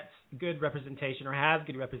gets good representation or has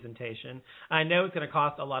good representation. I know it's going to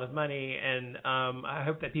cost a lot of money, and I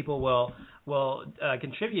hope that people will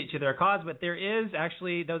contribute to their cause. But there is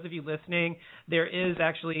actually, those of you listening, there is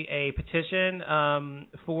actually a petition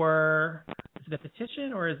for. Is it a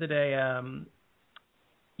petition or is it a?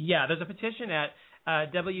 Yeah, there's a petition at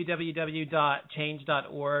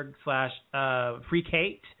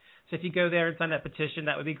www.change.org/freekate. So if you go there and sign that petition,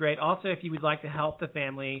 that would be great. Also, if you would like to help the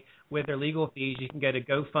family with their legal fees, you can go to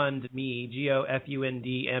GoFundMe,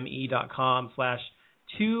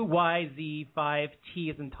 GoFundMe.com/2YZ5T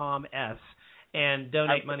as in Tom S, and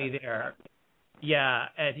donate money there. Yeah,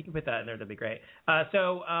 if you can put that in there, that'd be great.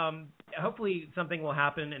 So hopefully something will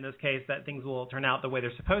happen in this case, that things will turn out the way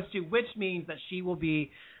they're supposed to, which means that she will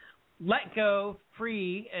be let go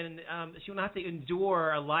free, and she will not have to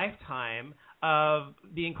endure a lifetime of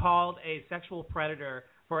being called a sexual predator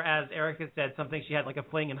for, as Erica said, something she had like a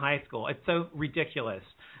fling in high school. It's so ridiculous.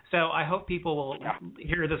 So I hope people will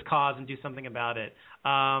hear this cause and do something about it.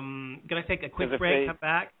 Gonna take a quick break, come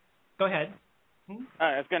back. Go ahead.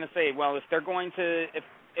 I was gonna say, well, if they're going to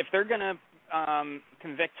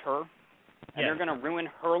convict her, and they're gonna ruin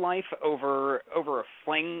her life over a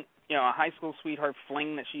fling, a high school sweetheart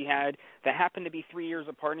fling that she had that happened to be 3 years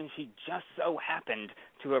apart, and she just so happened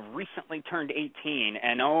to have recently turned 18,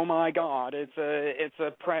 and oh my God,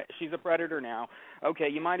 she's a predator now. Okay,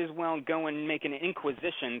 you might as well go and make an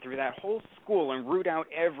inquisition through that whole school and root out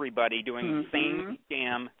everybody doing the same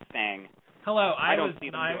damn thing. Hello, I don't see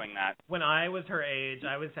them doing that. When I was her age,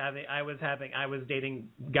 I was dating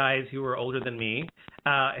guys who were older than me,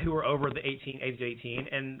 who were over the age of 18,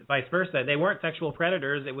 and vice versa. They weren't sexual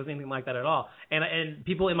predators. It wasn't anything like that at all. And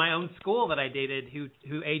people in my own school that I dated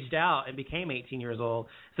who aged out and became 18 years old,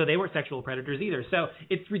 so they weren't sexual predators either. So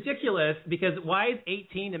it's ridiculous, because why is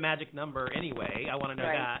 18 a magic number anyway? I want to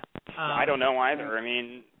know that. I don't know either. I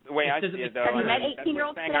mean, the way I see it, though, have you met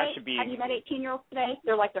 18-year-olds today? Have you met 18-years today?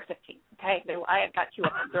 They're like they're 15. Okay, I got 2 of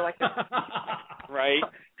them. They're like they're 15. Right?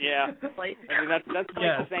 Yeah. I mean, that's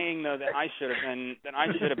like saying, though, that I should have been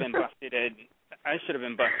busted. I should have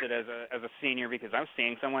been busted as a senior because I was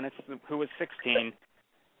seeing someone who was 16.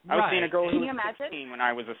 I was seeing a girl who was 16 when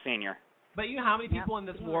I was a senior. But you know how many people in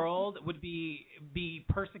this world would be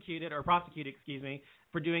persecuted or prosecuted,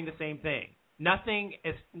 for doing the same thing? Nothing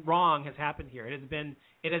wrong has happened here. It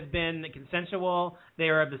has been consensual. They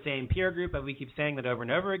are of the same peer group, but we keep saying that over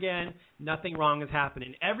and over again. Nothing wrong has happened.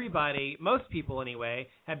 And everybody, most people anyway,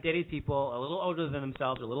 have dated people a little older than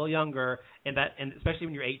themselves, a little younger, and especially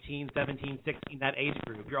when you're 18, 17, 16, that age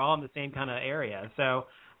group. You're all in the same kind of area. So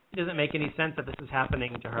it doesn't make any sense that this is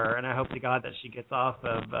happening to her, and I hope to God that she gets off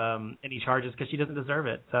of any charges, because she doesn't deserve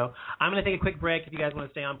it. So I'm going to take a quick break. If you guys want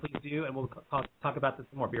to stay on, please do, and we'll talk about this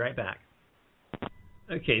some more. Be right back.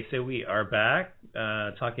 Okay, so we are back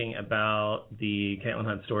talking about the Caitlin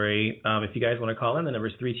Hunt story. If you guys want to call in, the number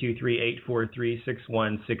is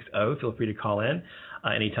 323-843-6160. Feel free to call in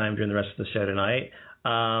anytime during the rest of the show tonight.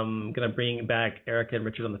 I'm going to bring back Erica and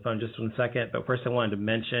Richard on the phone just 1 second. But first I wanted to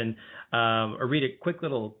mention or read a quick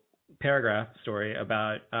little paragraph story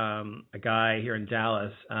about a guy here in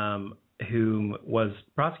Dallas who was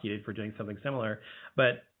prosecuted for doing something similar.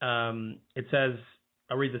 But it says,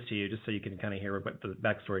 I'll read this to you just so you can kind of hear what the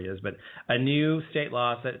backstory is. But a new state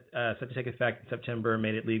law set to take effect in September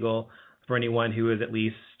made it legal for anyone who is at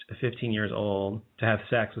least 15 years old to have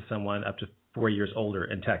sex with someone up to 4 years older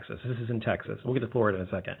in Texas. This is in Texas. We'll get to Florida in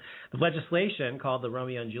a second. The legislation, called the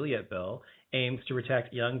Romeo and Juliet Bill, aims to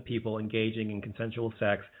protect young people engaging in consensual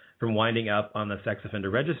sex from winding up on the sex offender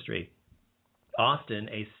registry. Austin,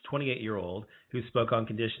 a 28-year-old who spoke on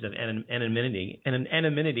condition of anonymity,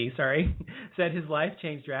 said his life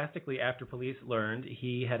changed drastically after police learned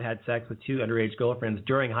he had had sex with 2 underage girlfriends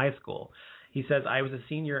during high school. He says, I was a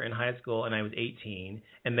senior in high school and I was 18,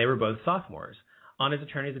 and they were both sophomores. On his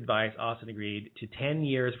attorney's advice, Austin agreed to 10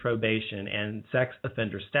 years probation and sex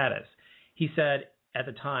offender status. He said at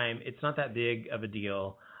the time, it's not that big of a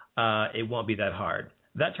deal. It won't be that hard.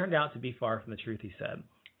 That turned out to be far from the truth, he said.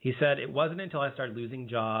 He said, it wasn't until I started losing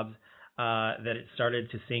jobs that it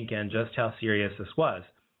started to sink in just how serious this was.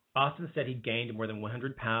 Austin said he gained more than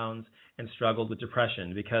 100 pounds and struggled with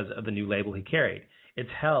depression because of the new label he carried. It's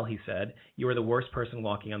hell, he said. You are the worst person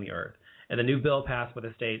walking on the earth. And the new bill passed by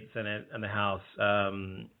the state Senate and the House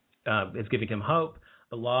is giving him hope.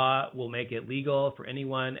 The law will make it legal for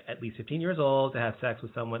anyone at least 15 years old to have sex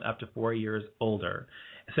with someone up to 4 years older.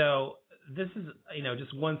 So this is,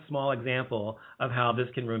 just one small example of how this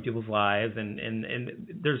can ruin people's lives, and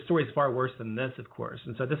there's stories far worse than this, of course.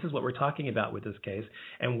 And so this is what we're talking about with this case,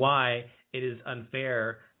 and why it is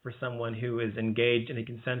unfair for someone who is engaged in a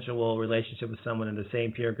consensual relationship with someone in the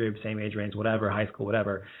same peer group, same age range, whatever, high school,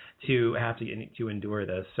 whatever, to have to endure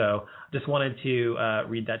this. So just wanted to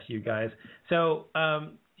read that to you guys. So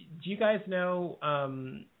do you guys know,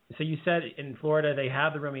 so you said in Florida they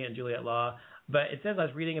have the Romeo and Juliet law, but it says, I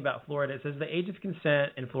was reading about Florida, it says the age of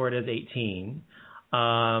consent in Florida is 18.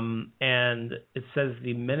 And it says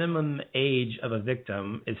the minimum age of a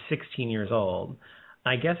victim is 16 years old.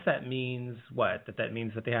 I guess that means what? That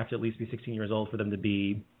means that they have to at least be 16 years old for them to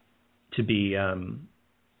be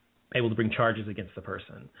able to bring charges against the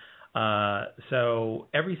person. So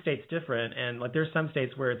every state's different, and like there's some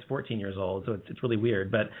states where it's 14 years old, so it's really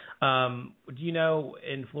weird. But do you know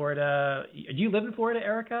in Florida? Do you live in Florida,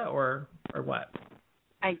 Erica, or what?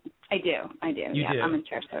 I do. You do? I'm in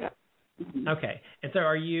Sarasota. Mm-hmm. Okay, and so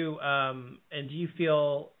are you? And do you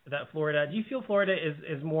feel that Florida? Do you feel Florida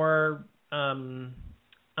is more?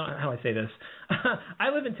 How do I say this? I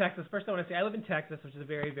live in Texas. First, I want to say I live in Texas, which is a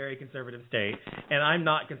very, very conservative state, and I'm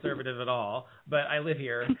not conservative at all, but I live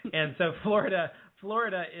here. And so Florida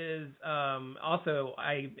is also,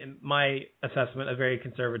 in my assessment, a very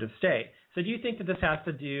conservative state. So do you think that this has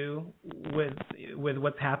to do with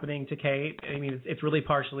what's happening to Kate? I mean, it's really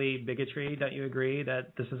partially bigotry. Don't you agree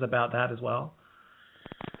that this is about that as well?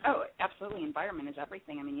 Oh, absolutely. Environment is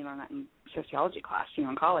everything. I mean, you learn that in sociology class,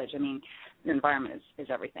 in college. I mean, your environment is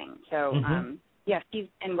everything. So, and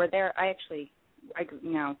we're there. I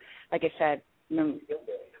like I said,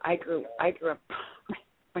 I grew up,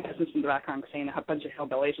 my husband's in the background saying a bunch of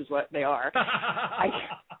hillbillies is what they are.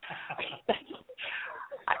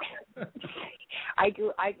 I grew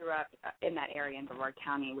up in that area in Brevard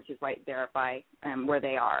County, which is right there by where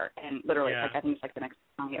they are, and literally, I think it's like the next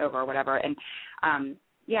county over or whatever. And I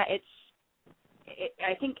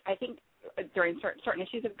think during certain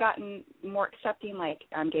issues have gotten more accepting, like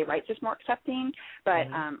gay rights is more accepting, but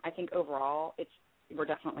I think overall we're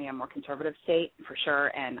definitely a more conservative state for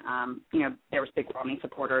sure. And there was big Romney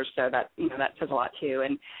supporters, so that that says a lot too.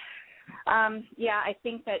 And I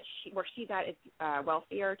think that where she's at is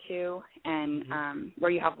wealthier too, and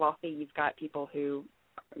where you have wealthy, you've got people who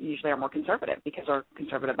usually are more conservative because they're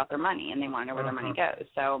conservative about their money and they want to know where their money goes.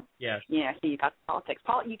 So so you got the politics.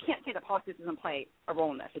 You can't say that politics doesn't play a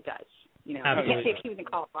role in this. It does. You can't say if she was in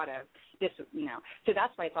Colorado, this. So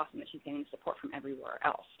that's why it's awesome that she's getting support from everywhere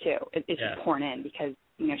else too. It's just pouring in because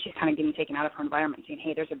she's kind of getting taken out of her environment, saying,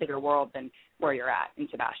 hey, there's a bigger world than where you're at in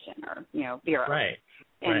Sebastian or Vera. Right.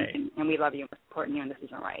 And we love you and we're supporting you, and this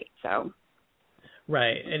isn't right. So.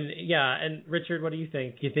 Right, and Richard, what do you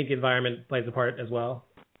think? Do you think environment plays a part as well?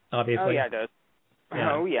 Obviously. Oh yeah, it does.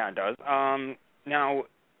 Yeah. Oh yeah, it does. Now,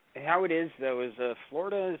 how it is though is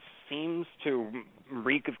Florida seems to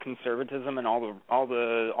reek of conservatism in all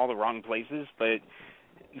the wrong places, but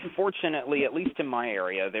fortunately, at least in my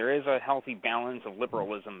area, there is a healthy balance of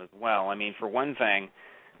liberalism as well. I mean, for one thing,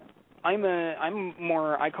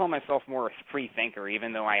 I call myself more a free thinker,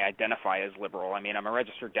 even though I identify as liberal. I mean, I'm a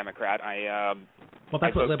registered Democrat.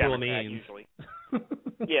 That's what liberal Democrat means. Usually.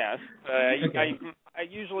 Yes. Okay.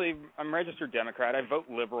 I'm registered Democrat. I vote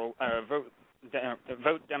liberal,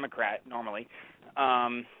 vote Democrat normally.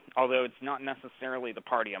 Although it's not necessarily the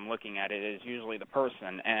party I'm looking at, it is usually the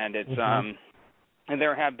person, and it's and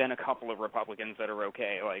there have been a couple of Republicans that are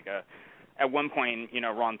okay. Like at one point,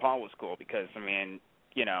 Ron Paul was cool because the only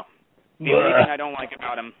thing I don't like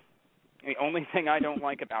about him, The only thing I don't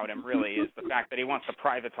like about him really is the fact that he wants to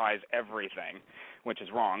privatize everything, which is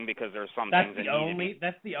wrong because there's some things that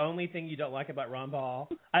That's the only thing you don't like about Ron Paul.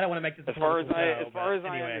 I don't want to make this as far as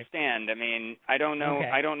I understand. I mean, I don't know.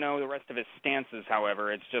 Okay. I don't know the rest of his stances.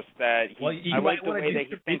 However, it's just that I like the way that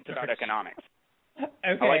he thinks about economics. Okay,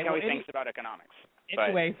 I like how he thinks about economics.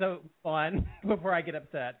 Anyway, so on. Before I get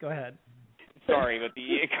upset, go ahead. Sorry, but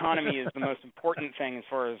the economy is the most important thing as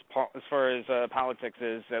far as politics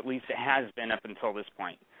is. At least it has been up until this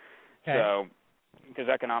point. Okay. So, because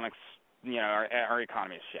economics, our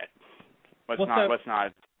economy is shit. Let's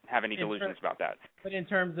not have any delusions about that. But in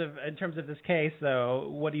terms of this case, though,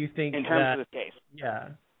 what do you think? In terms of this case, yeah.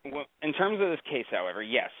 Well, in terms of this case, however,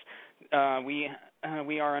 yes, we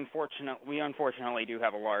unfortunately do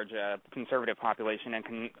have a large conservative population,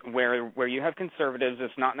 and where you have conservatives,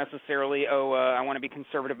 it's not necessarily I want to be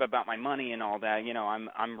conservative about my money and all that.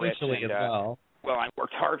 I'm rich and I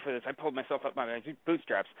worked hard for this. I pulled myself up by my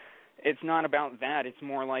bootstraps. It's not about that. It's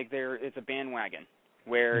more like it's a bandwagon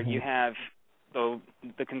where you have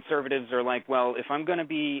the conservatives are like, well, if I'm going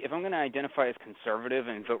to identify as conservative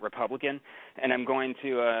and vote Republican, and I'm going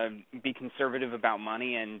to be conservative about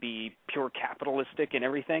money and be pure capitalistic and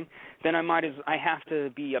everything, then I have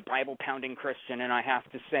to be a Bible pounding Christian, and I have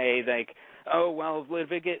to say like, oh well,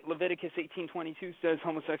 Leviticus 18:22 says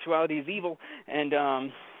homosexuality is evil, and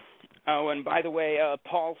and by the way,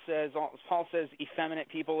 Paul says effeminate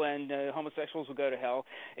people and homosexuals will go to hell,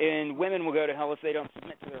 and women will go to hell if they don't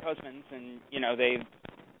submit to their husbands. And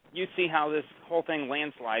you see how this whole thing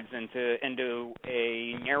landslides into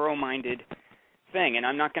a narrow-minded thing. And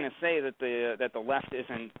I'm not going to say that the left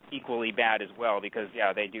isn't equally bad as well, because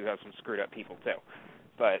they do have some screwed up people too.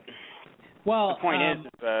 But the point is,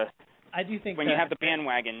 I do think when you have the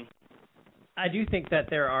bandwagon. I do think that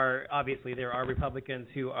there are Republicans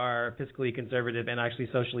who are fiscally conservative and actually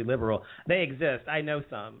socially liberal. They exist. I know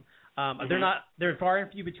some. They're far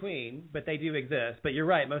and few between, but they do exist. But you're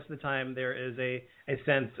right. Most of the time there is a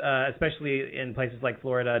sense, especially in places like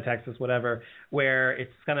Florida, Texas, whatever, where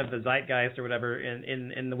it's kind of the zeitgeist or whatever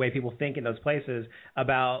in the way people think in those places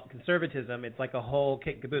about conservatism. It's like a whole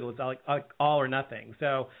kit and caboodle. It's like all or nothing.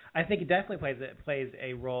 So I think it definitely plays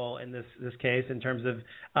a role in this case in terms of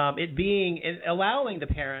allowing the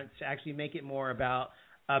parents to actually make it more about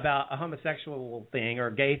a homosexual thing or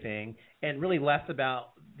a gay thing and really less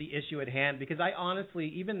about the issue at hand. Because I honestly,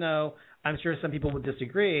 even though I'm sure some people would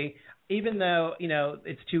disagree, even though,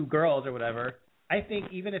 it's two girls or whatever, I think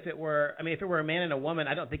even if it were a man and a woman,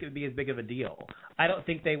 I don't think it would be as big of a deal. I don't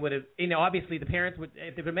think they would have, obviously the parents would,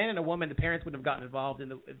 if it were a man and a woman, the parents would have gotten involved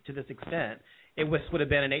to this extent. It would have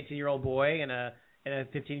been an 18-year-old boy and a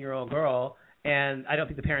 15-year-old girl, and I don't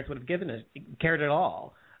think the parents would have cared at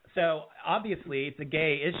all. So obviously it's a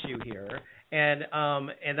gay issue here, and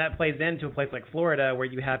that plays into a place like Florida where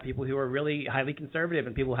you have people who are really highly conservative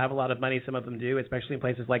and people who have a lot of money. Some of them do, especially in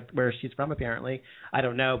places like where she's from. Apparently, I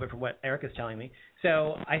don't know, but from what Erica's telling me,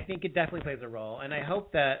 so I think it definitely plays a role. And I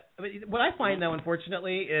hope that what I find though,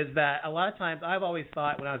 unfortunately, is that a lot of times I've always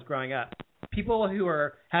thought when I was growing up, people who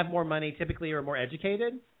have more money typically are more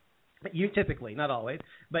educated. You typically, not always,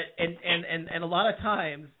 but and a lot of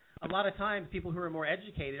times people who are more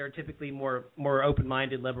educated are typically more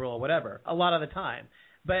open-minded, liberal, or whatever. A lot of the time,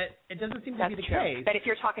 but it doesn't seem to be the case. But if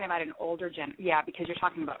you're talking about an older because you're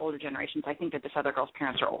talking about older generations, I think that this other girl's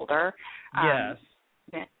parents are older. Yes.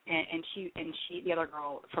 And she, the other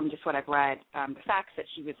girl, from just what I've read, the facts that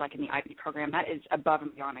she was like in the IB program, that is above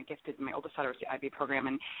and beyond. I gifted my oldest daughter was the IB program,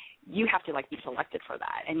 and you have to be selected for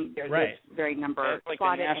that. And there's this very number. It's like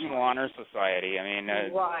the National Honor Society. I mean, I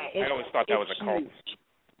always thought that was a cult.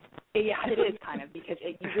 Yeah, it is kind of, because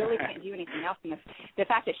you really can't do anything else. And the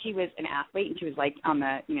fact that she was an athlete and she was on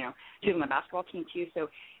the, she was on the basketball team too. So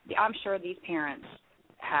I'm sure these parents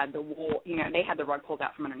had they had the rug pulled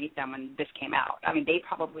out from underneath them when this came out. I mean, they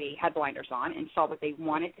probably had blinders on and saw what they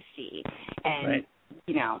wanted to see, and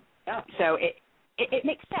so it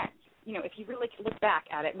makes sense. If you really look back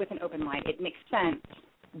at it with an open mind, it makes sense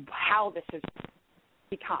how this has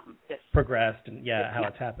become this progressed and how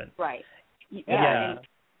it's happened. Right. Yeah.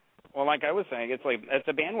 Well, like I was saying, it's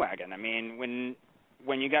a bandwagon. I mean,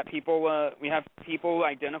 when you got people, we have people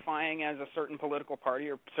identifying as a certain political party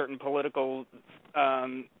or certain political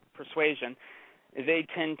persuasion, they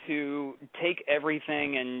tend to take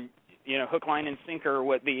everything and hook, line, and sinker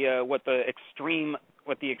what the extreme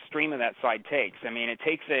of that side takes. I mean, it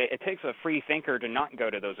takes a free thinker to not go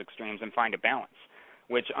to those extremes and find a balance,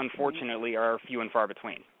 which unfortunately are few and far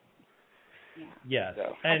between. Yeah. Yes.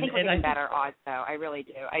 So. I think we're getting better odds, though. I really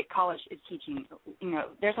do. College is teaching.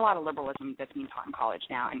 There's a lot of liberalism that's being taught in college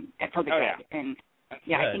now, and for the good. And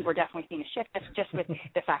Yeah, I think we're definitely seeing a shift. That's just with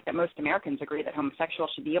the fact that most Americans agree that homosexuals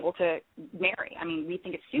should be able to marry. I mean, we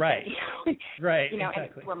think it's stupid. Right. Right. You know,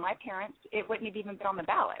 exactly. and for my parents, it wouldn't have even been on the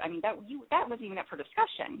ballot. I mean, that wasn't even up for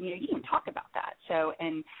discussion. You know, you didn't talk about that. So,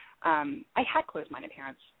 and I had closed-minded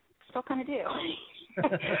parents. Still kind of do.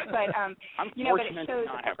 But I'm you know, but it fortunate shows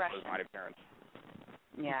to not have closed-minded parents.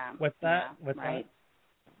 Yeah. What's that? Yeah, What's right.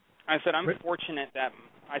 I said I am fortunate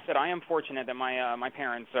that my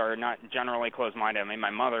parents are not generally closed-minded. I mean,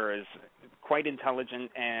 my mother is quite intelligent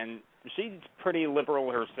and she's pretty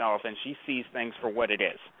liberal herself, and she sees things for what it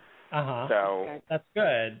is. So that's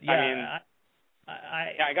good. Yeah. I mean,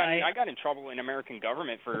 I got in trouble in American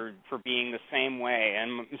government for being the same way,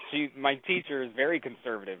 and my teacher is very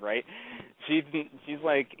conservative, right? She's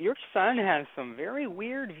like, your son has some very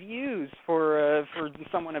weird views for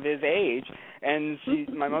someone of his age, and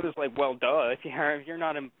my mother's like, well, duh. If you're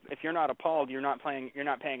not appalled, you're not paying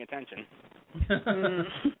attention.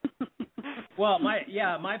 Well, my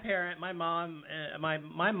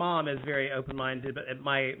mom is very open-minded, but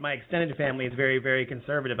my extended family is very, very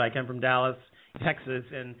conservative. I come from Dallas, Texas,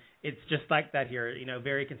 and it's just like that here, you know,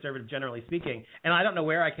 very conservative generally speaking. And I don't know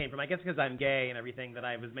where I came from. I guess because I'm gay and everything that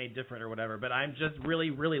I was made different or whatever, but I'm just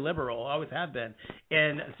really, really liberal, always have been.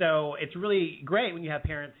 And so it's really great when you have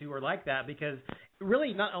parents who are like that, because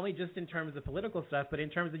really not only just in terms of political stuff, but in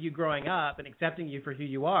terms of you growing up and accepting you for who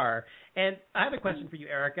you are. And I have a question for you,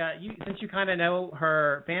 Erica. Since you kind of know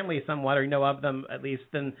her family somewhat, or you know of them at least,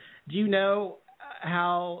 then do you know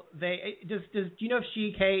how they do you know if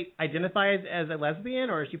Kate identifies as a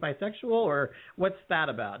lesbian, or is she bisexual, or what's that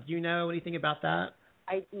about? Do you know anything about that?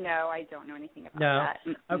 I don't know anything about that.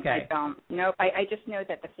 Okay. I don't. Nope. I just know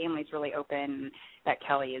that the family's really open, that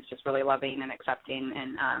Kelly is just really loving and accepting,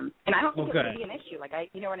 and I don't think it would be an issue. Like,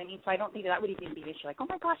 you know what I mean? So I don't think that would even be an issue. Like, oh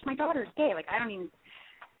my gosh, my daughter's gay. Like, I don't even.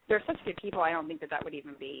 They're such good people. I don't think that would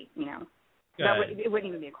even be, you know. It wouldn't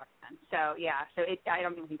even be a question. So yeah, I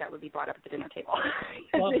don't even think that would be brought up at the dinner table.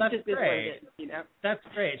 Well, that's just great. Is, you know? That's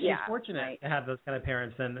great. She's fortunate to have those kind of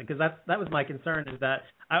parents, and because that was my concern, is that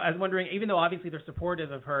I was wondering, even though obviously they're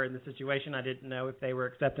supportive of her in the situation, I didn't know if they were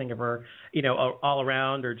accepting of her, you know, all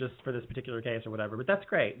around or just for this particular case or whatever. But that's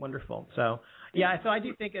great, wonderful. So yeah, so I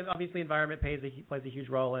do think obviously environment plays a huge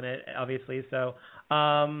role in it, obviously. So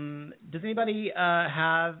does anybody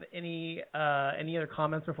have any other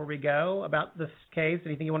comments before we go about this case?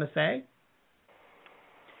 Anything you want to say?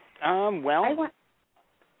 You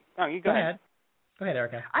go ahead. Go ahead,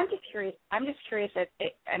 Erica. I'm just curious.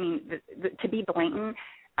 To be blatant,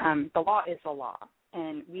 the law is the law,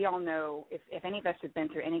 and we all know if any of us have been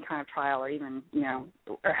through any kind of trial, or even, you know,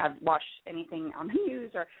 or have watched anything on the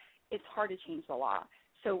news, or it's hard to change the law.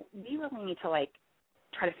 So we really need to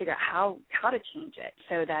try to figure out how to change it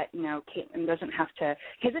so that, you know, Caitlin doesn't have to,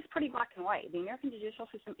 because it's pretty black and white. The American judicial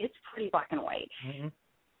system, it's pretty black and white. Mm-hmm.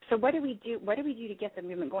 So what do we do? What do we do to get the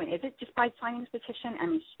movement going? Is it just by signing this petition? I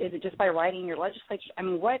mean, is it just by writing your legislature? I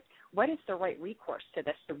mean, what is the right recourse to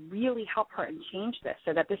this to really help her and change this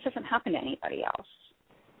so that this doesn't happen to anybody else?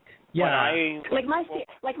 Yeah, my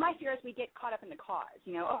fear is we get caught up in the cause.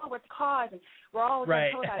 You know, oh, what's the cause, and we're all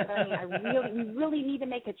right. About it. But I mean, we really need to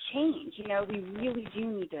make a change. You know, we really do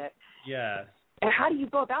need to. Yes. And how do you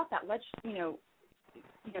go about that? I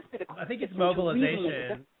think it's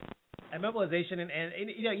mobilization. And mobilization, and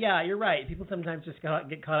you know, yeah, you're right. People sometimes just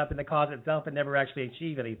get caught up in the cause itself and never actually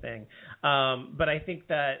achieve anything. But I think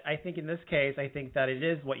in this case, I think that it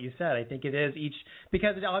is what you said. I think it is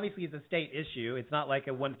because it obviously is a state issue. It's not like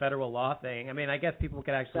a one federal law thing. I mean, I guess people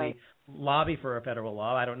could actually lobby for a federal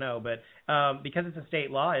law. I don't know, but because it's a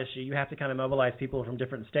state law issue, you have to kind of mobilize people from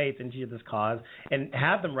different states into this cause and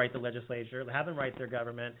have them write the legislature, have them write their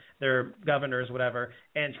government, their governors, whatever,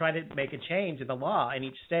 and try to make a change in the law in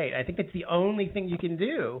each state. I think it's the only thing you can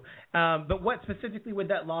do. But what specifically would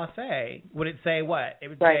that law say? Would it say what? It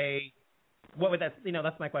would say, what would that, you know,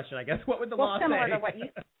 that's my question, I guess. What would the law say?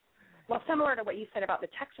 Similar to what you said about the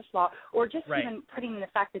Texas law, or just even putting in the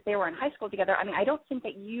fact that they were in high school together. I mean, I don't think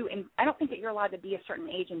that you're allowed to be a certain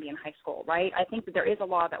age and be in high school, right? I think that there is a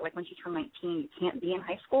law that, like, once you turn 19, you can't be in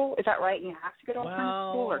high school. Is that right? You have to go to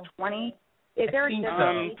alternative school, or 20? Is there a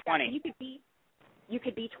difference? 20. You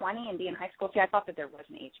could be 20 and be in high school. See, I thought that there was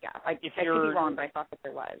an age gap. I could be wrong, but I thought that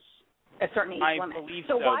there was a certain age limit.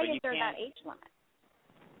 So why is there that age limit?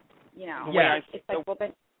 You know, it's like, well,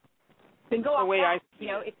 then go off. You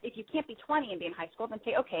know, if you can't be 20 and be in high school, then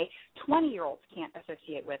say, okay, 20-year-olds can't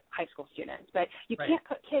associate with high school students, but you can't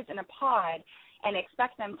put kids in a pod and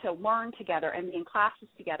expect them to learn together and be in classes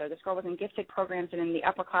together. This girl was in gifted programs and in the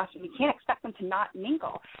upper class, and you can't expect them to not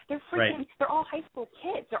mingle. They're all high school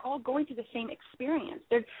kids. They're all going through the same experience.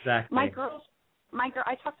 My girls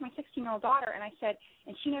I talked to my 16-year-old daughter, and I said,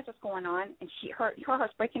 and she knows what's going on, and her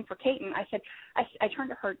heart's breaking for Kaiten. I said, I turned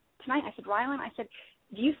to her tonight. I said, Rylan, I said,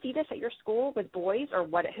 do you see this at your school with boys or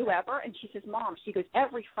whoever? And she says, Mom, she goes,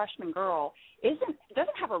 every freshman girl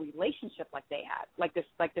doesn't have a relationship like they had, like this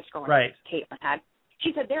girl right. Caitlin had.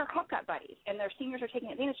 She said they're hookup buddies, and their seniors are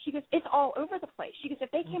taking advantage. She goes, it's all over the place. She goes, if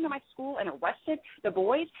they came to my school and arrested the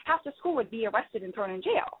boys, half the school would be arrested and thrown in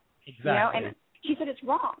jail. Exactly. You know, and she said it's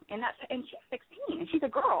wrong, and she's 16, and she's a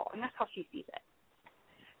girl, and that's how she sees it.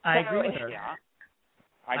 I agree with her. Yeah,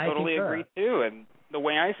 I totally agree too. And the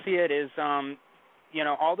way I see it is, you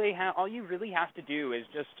know, all you really have to do is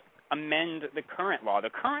just amend the current law. The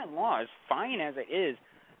current law is fine as it is,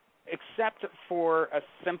 except for a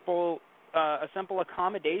simple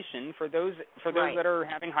accommodation for those right. that are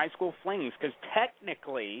having high school flings, because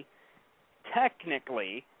technically,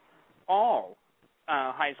 all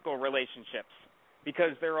high school relationships,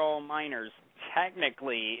 because they're all minors,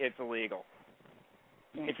 technically it's illegal.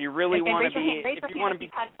 Yeah. If you really want to be, if you want to be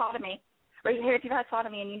had sodomy, raise your hand if you've had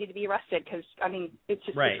sodomy and you need to be arrested, because I mean it's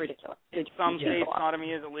just right. it's ridiculous. Some states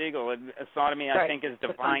sodomy is illegal. Sodomy, I think, is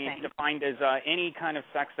defined as any kind of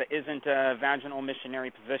sex that isn't a vaginal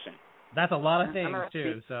missionary position. That's a lot of things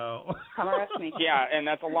too. So. Come arrest me. Yeah, and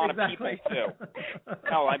that's a lot exactly. of people too.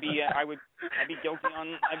 Hell, I'd be guilty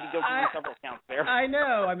on several counts there. I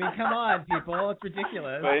know. I mean, come on, people. It's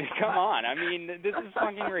ridiculous. But come on. I mean, this is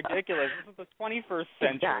fucking ridiculous. This is the 21st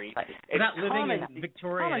century. Exactly. We're not living in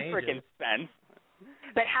Victorian ages. Freaking sense.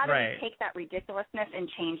 But how do we take that ridiculousness and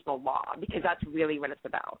change the law? Because that's really what it's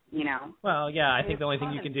about, you know? Well, yeah, I think the only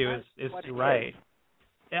thing you can do is to write.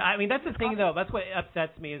 I mean, that's the thing, though. That's what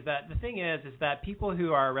upsets me is that the thing is that people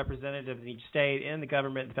who are representatives in each state, in the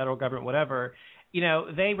government, the federal government, whatever, you know,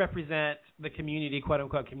 they represent the community,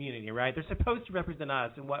 quote-unquote community, right? They're supposed to represent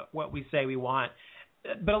us and what we say we want.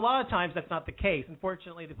 But a lot of times that's not the case.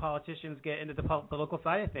 Unfortunately, the politicians get into the political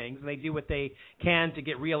side of things, and they do what they can to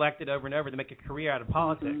get reelected over and over to make a career out of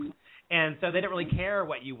politics. Mm-hmm. And so they don't really care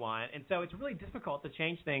what you want. And so it's really difficult to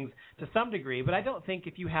change things to some degree. But I think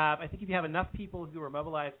if you have enough people who are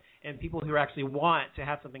mobilized and people who actually want to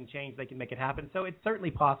have something change, they can make it happen. So it's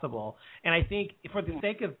certainly possible. And I think for the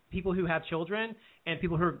sake of people who have children and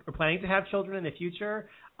people who are planning to have children in the future,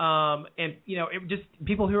 and you know, just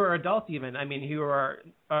people who are adults even, I mean, who are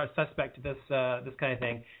suspect to this kind of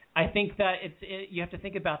thing. I think that you have to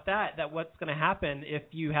think about that what's going to happen if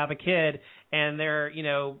you have a kid and they're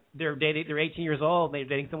 18 years old, they're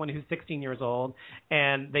dating someone who's 16 years old,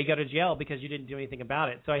 and they go to jail because you didn't do anything about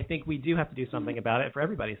it. So I think we do have to do something about it for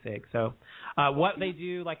everybody's sake. So what they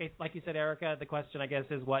do, like you said, Erica, the question, I guess,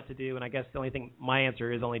 is what to do, and I guess the only thing, my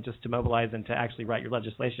answer is only just to mobilize and to actually write your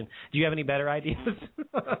legislation. Do you have any better ideas?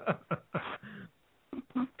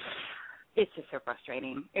 It's just so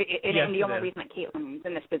frustrating. And the only reason that Caitlin's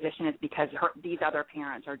in this position is because these other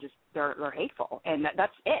parents are just they're hateful, and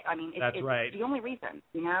that's it. I mean, it's right. the only reason,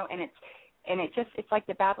 you know. And it's like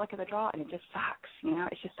the bad luck of the draw, and it just sucks, you know.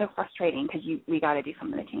 It's just so frustrating because we got to do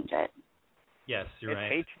something to change it. Yes, you're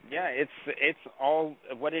right. It's all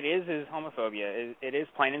what it is homophobia. It is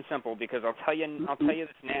plain and simple, because I'll tell you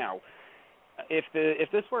this now. If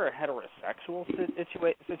this were a heterosexual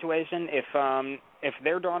situation, if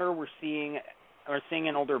their daughter were seeing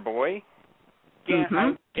an older boy,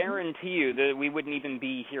 I guarantee you that we wouldn't even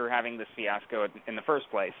be here having this fiasco in the first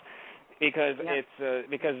place, because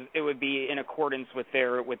because it would be in accordance with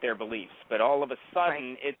their beliefs. But all of a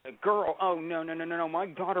sudden, it's a girl. Oh no! My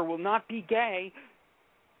daughter will not be gay.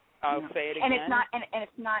 I'll say it again. And it's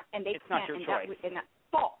not your choice. And that's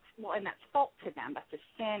false. Well, and that's fault to them. That's a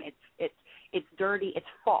sin. It's dirty. It's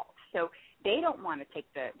false. So they don't want to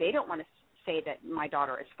say that my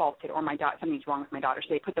daughter is faulted or something's wrong with my daughter. So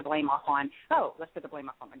they put the blame off on. Oh, let's put the blame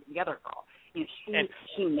off on the other girl. You know,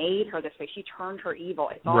 she made her this way. She turned her evil.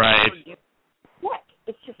 It's all right. What?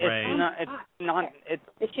 It's just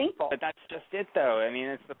it's shameful. But that's just it, though. I mean,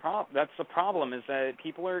 it's the problem. That's the problem, is that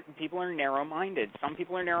people are narrow-minded. Some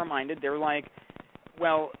people are narrow-minded. They're like,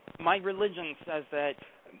 well, my religion says that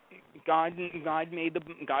God made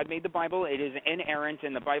the Bible. It is inerrant,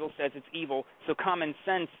 and the Bible says it's evil. So common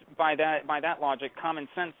sense, by that logic, common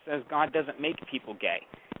sense says God doesn't make people gay,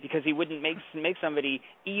 because He wouldn't make somebody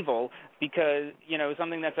evil because, you know,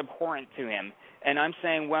 something that's abhorrent to Him. And I'm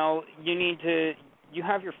saying, well, you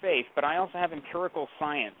have your faith, but I also have empirical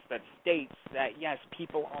science that states that yes,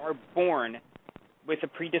 people are born with a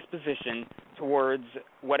predisposition towards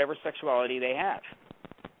whatever sexuality they have.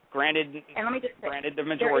 Granted, the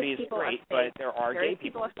majority is straight, but there are gay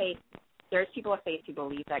people. There's people of faith who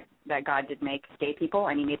believe that God did make gay people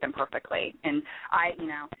and He made them perfectly. And I've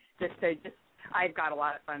got a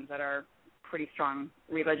lot of friends that are pretty strong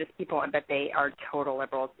religious people, but they are total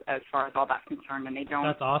liberals as far as all that's concerned, and they don't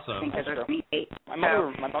That's awesome. think that there's any hate. My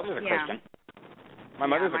mother's a Christian. My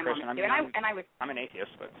mother's a Christian. I mean, I'm an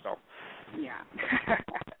atheist, but still. Yeah.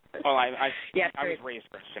 Well, I yes, was raised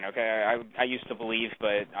Christian. Okay, I used to believe,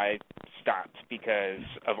 but I stopped because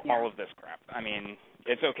of all of this crap. I mean,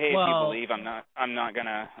 it's okay if you believe. I'm not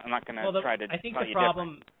gonna try to. I think tell the you problem.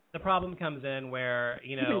 different. The problem comes in where,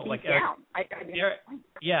 you know, like down.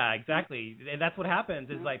 yeah, exactly, and that's what happens.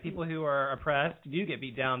 Is like people who are oppressed do get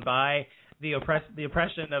beat down by the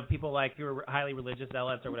oppression of people like who are highly religious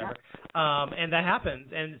zealots or whatever, and that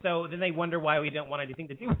happens. And so then they wonder why we don't want anything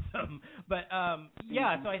to do with them. But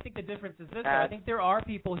so I think the difference is this: I think there are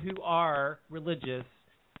people who are religious,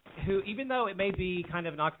 who, even though it may be kind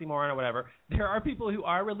of an oxymoron or whatever, there are people who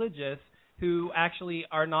are religious who actually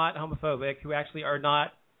are not homophobic, who actually are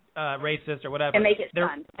not racist or whatever, and they get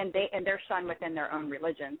shunned, and they're shunned within their own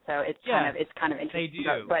religion. So it's kind of interesting. They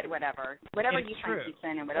do, but whatever it's you true. find peace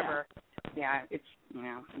in, and whatever, it's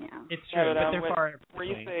it's true. But they're far. Where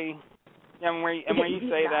you say, where you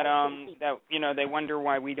say that you know they wonder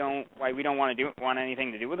why we don't want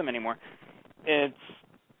anything to do with them anymore. It's,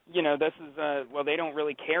 you know, this is they don't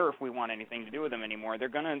really care if we want anything to do with them anymore.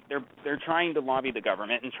 They're trying to lobby the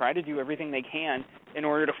government and try to do everything they can in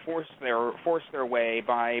order to force their way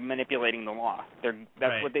by manipulating the law.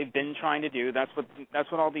 That's what they've been trying to do. That's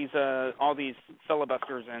what all these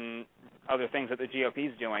filibusters and other things that the GOP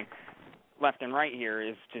is doing left and right here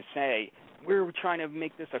is to say, we're trying to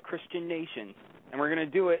make this a Christian nation and we're going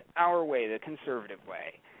to do it our way, the conservative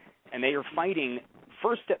way. And they are fighting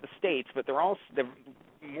first at the states, but they're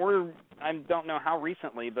more, I don't know how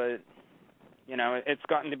recently, but you know, it's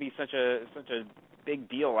gotten to be such a big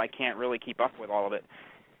deal. I can't really keep up with all of it.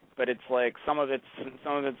 But it's like some of it's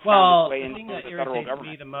found its way into the federal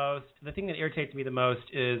government. The thing that irritates me the most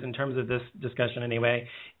is, in terms of this discussion anyway,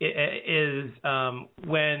 is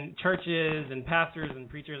when churches and pastors and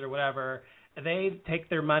preachers or whatever, they take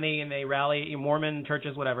their money and they rally, Mormon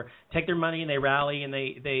churches, whatever, take their money and they rally and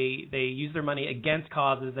they use their money against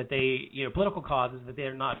causes that political causes that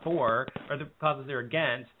they're not for, or the causes they're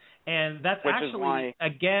against. And that's actually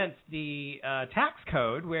against the tax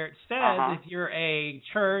code, where it says if you're a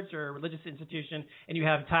church or a religious institution and you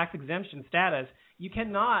have tax exemption status, you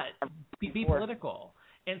cannot be political.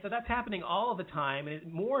 And so that's happening all of the time,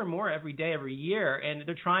 and more and more every day, every year. And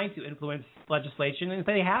they're trying to influence legislation, and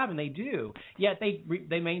they have, and they do. Yet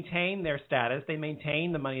they maintain their status, they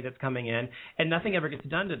maintain the money that's coming in, and nothing ever gets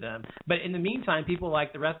done to them. But in the meantime, people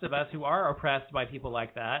like the rest of us who are oppressed by people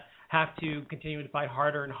like that have to continue to fight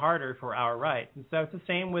harder and harder for our rights. And so it's the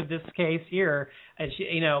same with this case here. And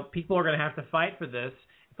people are going to have to fight for this,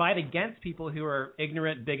 fight against people who are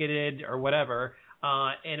ignorant, bigoted, or whatever,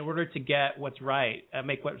 in order to get what's right,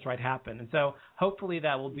 make what's right happen. And so hopefully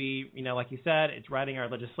that will be, like you said, it's writing our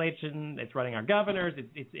legislation, it's writing our governors,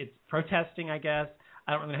 it's protesting, I guess.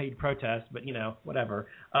 I don't really know how you protest, but, whatever.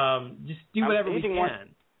 Just do whatever we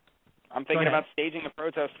can. I'm thinking about staging a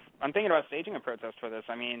protest. For this.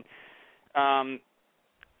 I mean,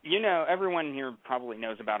 everyone here probably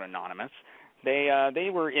knows about Anonymous. They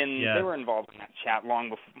were involved in that chat long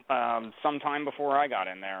before, sometime before I got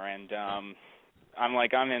in there, and I'm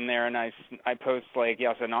in there and I post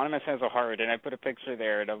yes, Anonymous has a heart, and I put a picture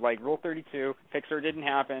there of Rule 32, fixer didn't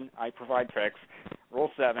happen, I provide fix.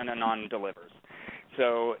 Rule 7, Anon delivers.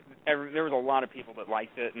 So there was a lot of people that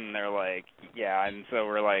liked it, and they're and so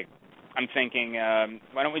we're I'm thinking,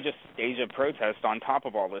 why don't we just stage a protest on top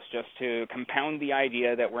of all this, just to compound the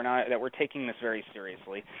idea that we're taking this very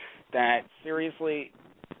seriously. That seriously,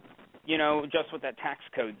 just with that tax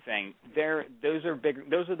code thing, those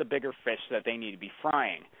are the bigger fish that they need to be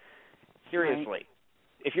frying. Seriously, right.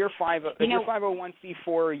 If you're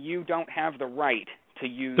 501c4, you don't have the right to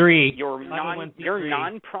use your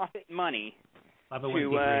nonprofit money to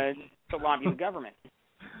lobby the government.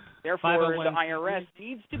 Therefore, the IRS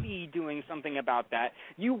needs to be doing something about that.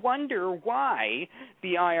 You wonder why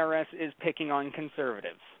the IRS is picking on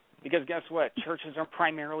conservatives. Because guess what? Churches are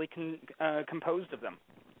primarily composed of them.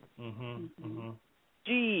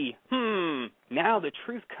 Gee, now the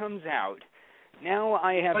truth comes out. Now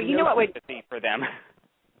I have no sympathy for them.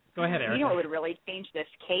 Go ahead, Eric. You know what would really change this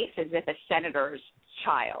case is if a senator's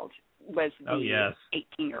child was the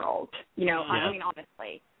 18-year-old. I mean,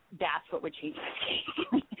 honestly. That's what would change this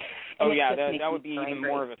case. That would be even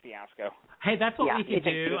more of a fiasco. Hey, that's what we could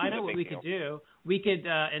do. I know what we could do. We could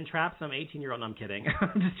entrap some 18-year-old. No, I'm kidding.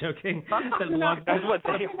 I'm just joking. That's what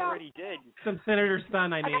they already did. Some senator's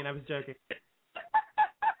son, I was joking.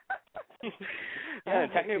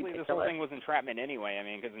 Technically this whole thing was entrapment anyway. I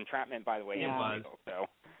mean, because entrapment, by the way, is illegal. So.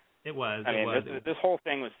 It was. I mean, this whole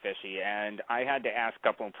thing was fishy, and I had to ask a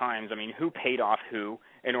couple of times. I mean, who paid off who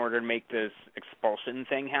in order to make this expulsion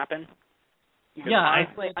thing happen? Yeah, I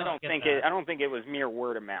don't think it was mere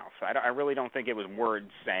word of mouth. I really don't think it was words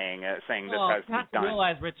saying this has to be done. You have to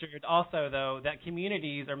realize, Richard, also though, that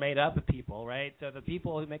communities are made up of people, right? So the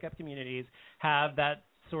people who make up communities have that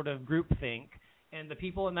sort of groupthink, and the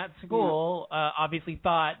people in that school obviously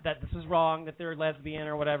thought that this was wrong, that they're lesbian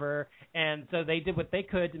or whatever, and so they did what they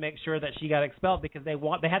could to make sure that she got expelled because they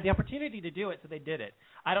had the opportunity to do it, so they did it.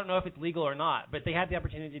 I don't know if it's legal or not, but they had the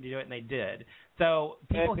opportunity to do it, and they did. So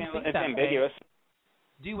people who think that ambiguous. Way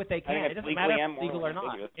do what they can. It doesn't matter if it's legal or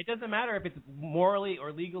not. It doesn't matter if it's morally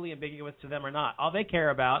or legally ambiguous to them or not. All they care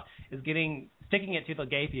about is sticking it to the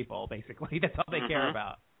gay people, basically. That's all they care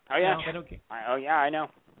about. Oh, yeah. They don't care. I know.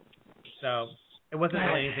 So it wasn't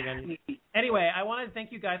really anything. Anyway, I wanted to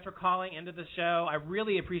thank you guys for calling into the show. I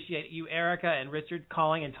really appreciate you, Erica and Richard,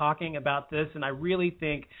 calling and talking about this, and I really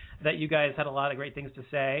think that you guys had a lot of great things to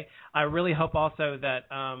say. I really hope also that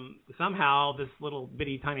somehow this little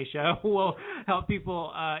bitty tiny show will help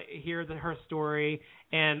people hear her story,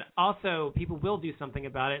 and also people will do something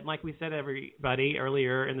about it. And like we said, everybody,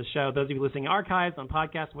 earlier in the show, those of you listening archives, on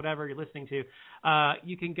podcasts, whatever you're listening to,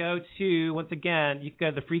 you can go to, once again, you can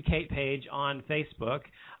go to the Free Kate page on Facebook,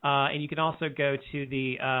 and you can also go to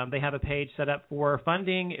the, they have a page set up for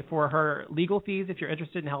funding for her legal fees if you're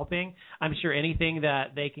interested in helping. I'm sure anything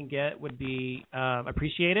that they can get would be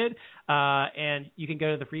appreciated. And you can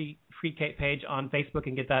go to the Free Kate page on Facebook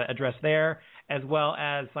and get that address there, as well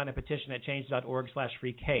as sign a petition at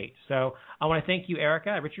change.org/freekate. So I want to thank you,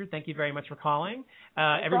 Erica. Richard, thank you very much for calling.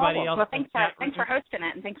 Everybody else. Well, thanks for hosting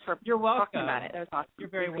it, and thanks for talking about it. That was awesome. You're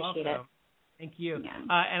very welcome. It. Thank you. Yeah.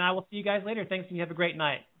 And I will see you guys later. Thanks, and you have a great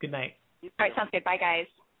night. Good night. All right, sounds good. Bye, guys.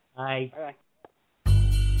 Bye. Bye.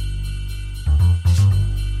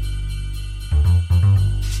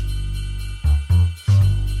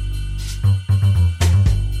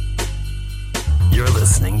 You're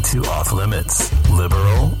listening to Off Limits,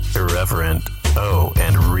 liberal, irreverent,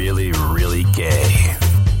 and really, really gay.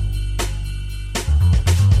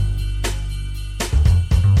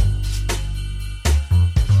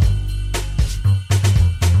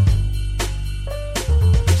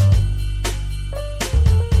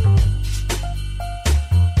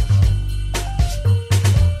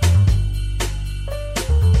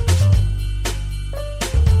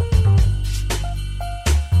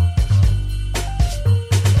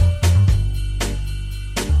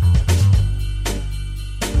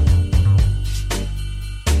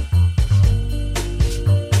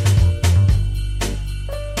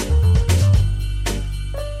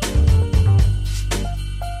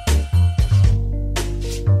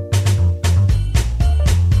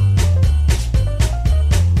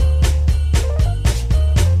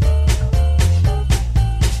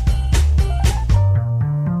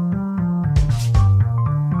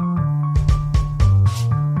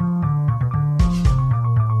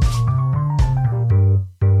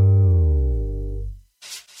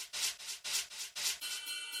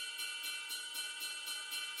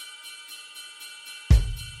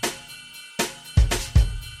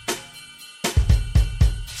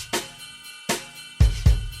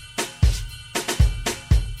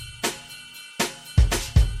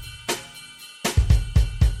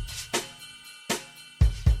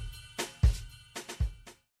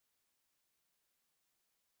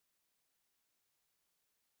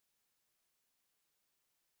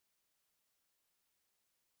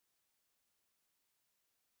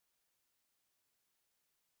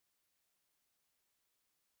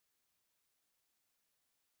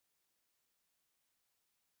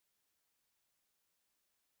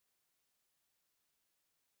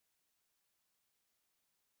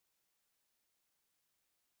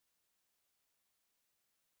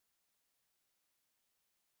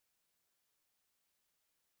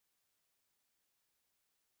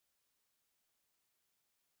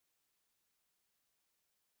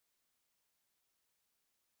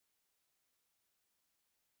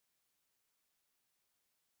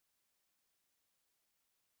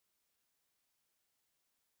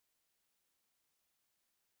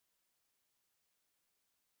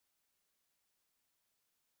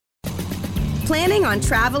 Planning on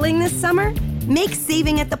traveling this summer? Make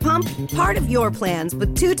saving at the pump part of your plans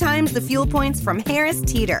with 2 times the fuel points from Harris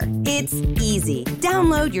Teeter. It's easy.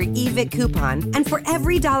 Download your eVic coupon, and for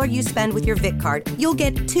every $1 you spend with your Vic card, you'll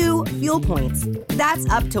get 2 fuel points. That's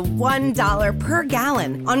up to $1 per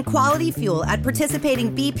gallon on quality fuel at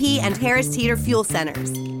participating BP and Harris Teeter fuel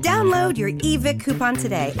centers. Download your eVic coupon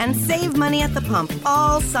today and save money at the pump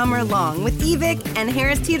all summer long with eVic and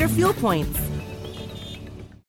Harris Teeter fuel points.